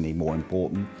increasingly more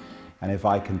important. And if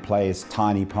I can play a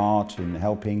tiny part in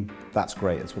helping, that's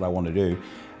great. That's what I want to do.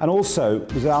 And also,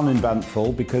 it was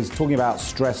uneventful because talking about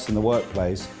stress in the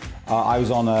workplace, I was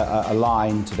on a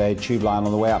line today, tube line,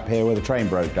 on the way up here where the train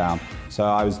broke down. So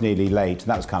I was nearly late, and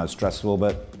that was kind of stressful,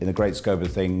 but in the great scope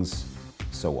of things,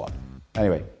 so what?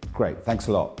 Anyway, great. Thanks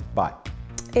a lot. Bye.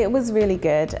 It was really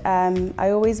good.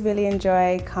 I always really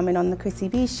enjoy coming on the Chrissy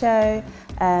B Show,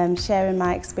 sharing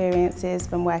my experiences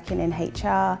from working in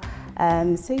HR.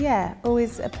 So yeah,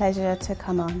 always a pleasure to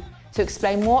come on. To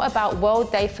explain more about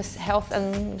World Day for Health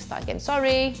and... Start again,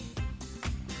 sorry.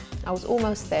 I was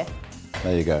almost there.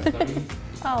 There you go.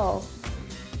 Oh,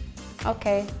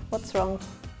 okay, what's wrong?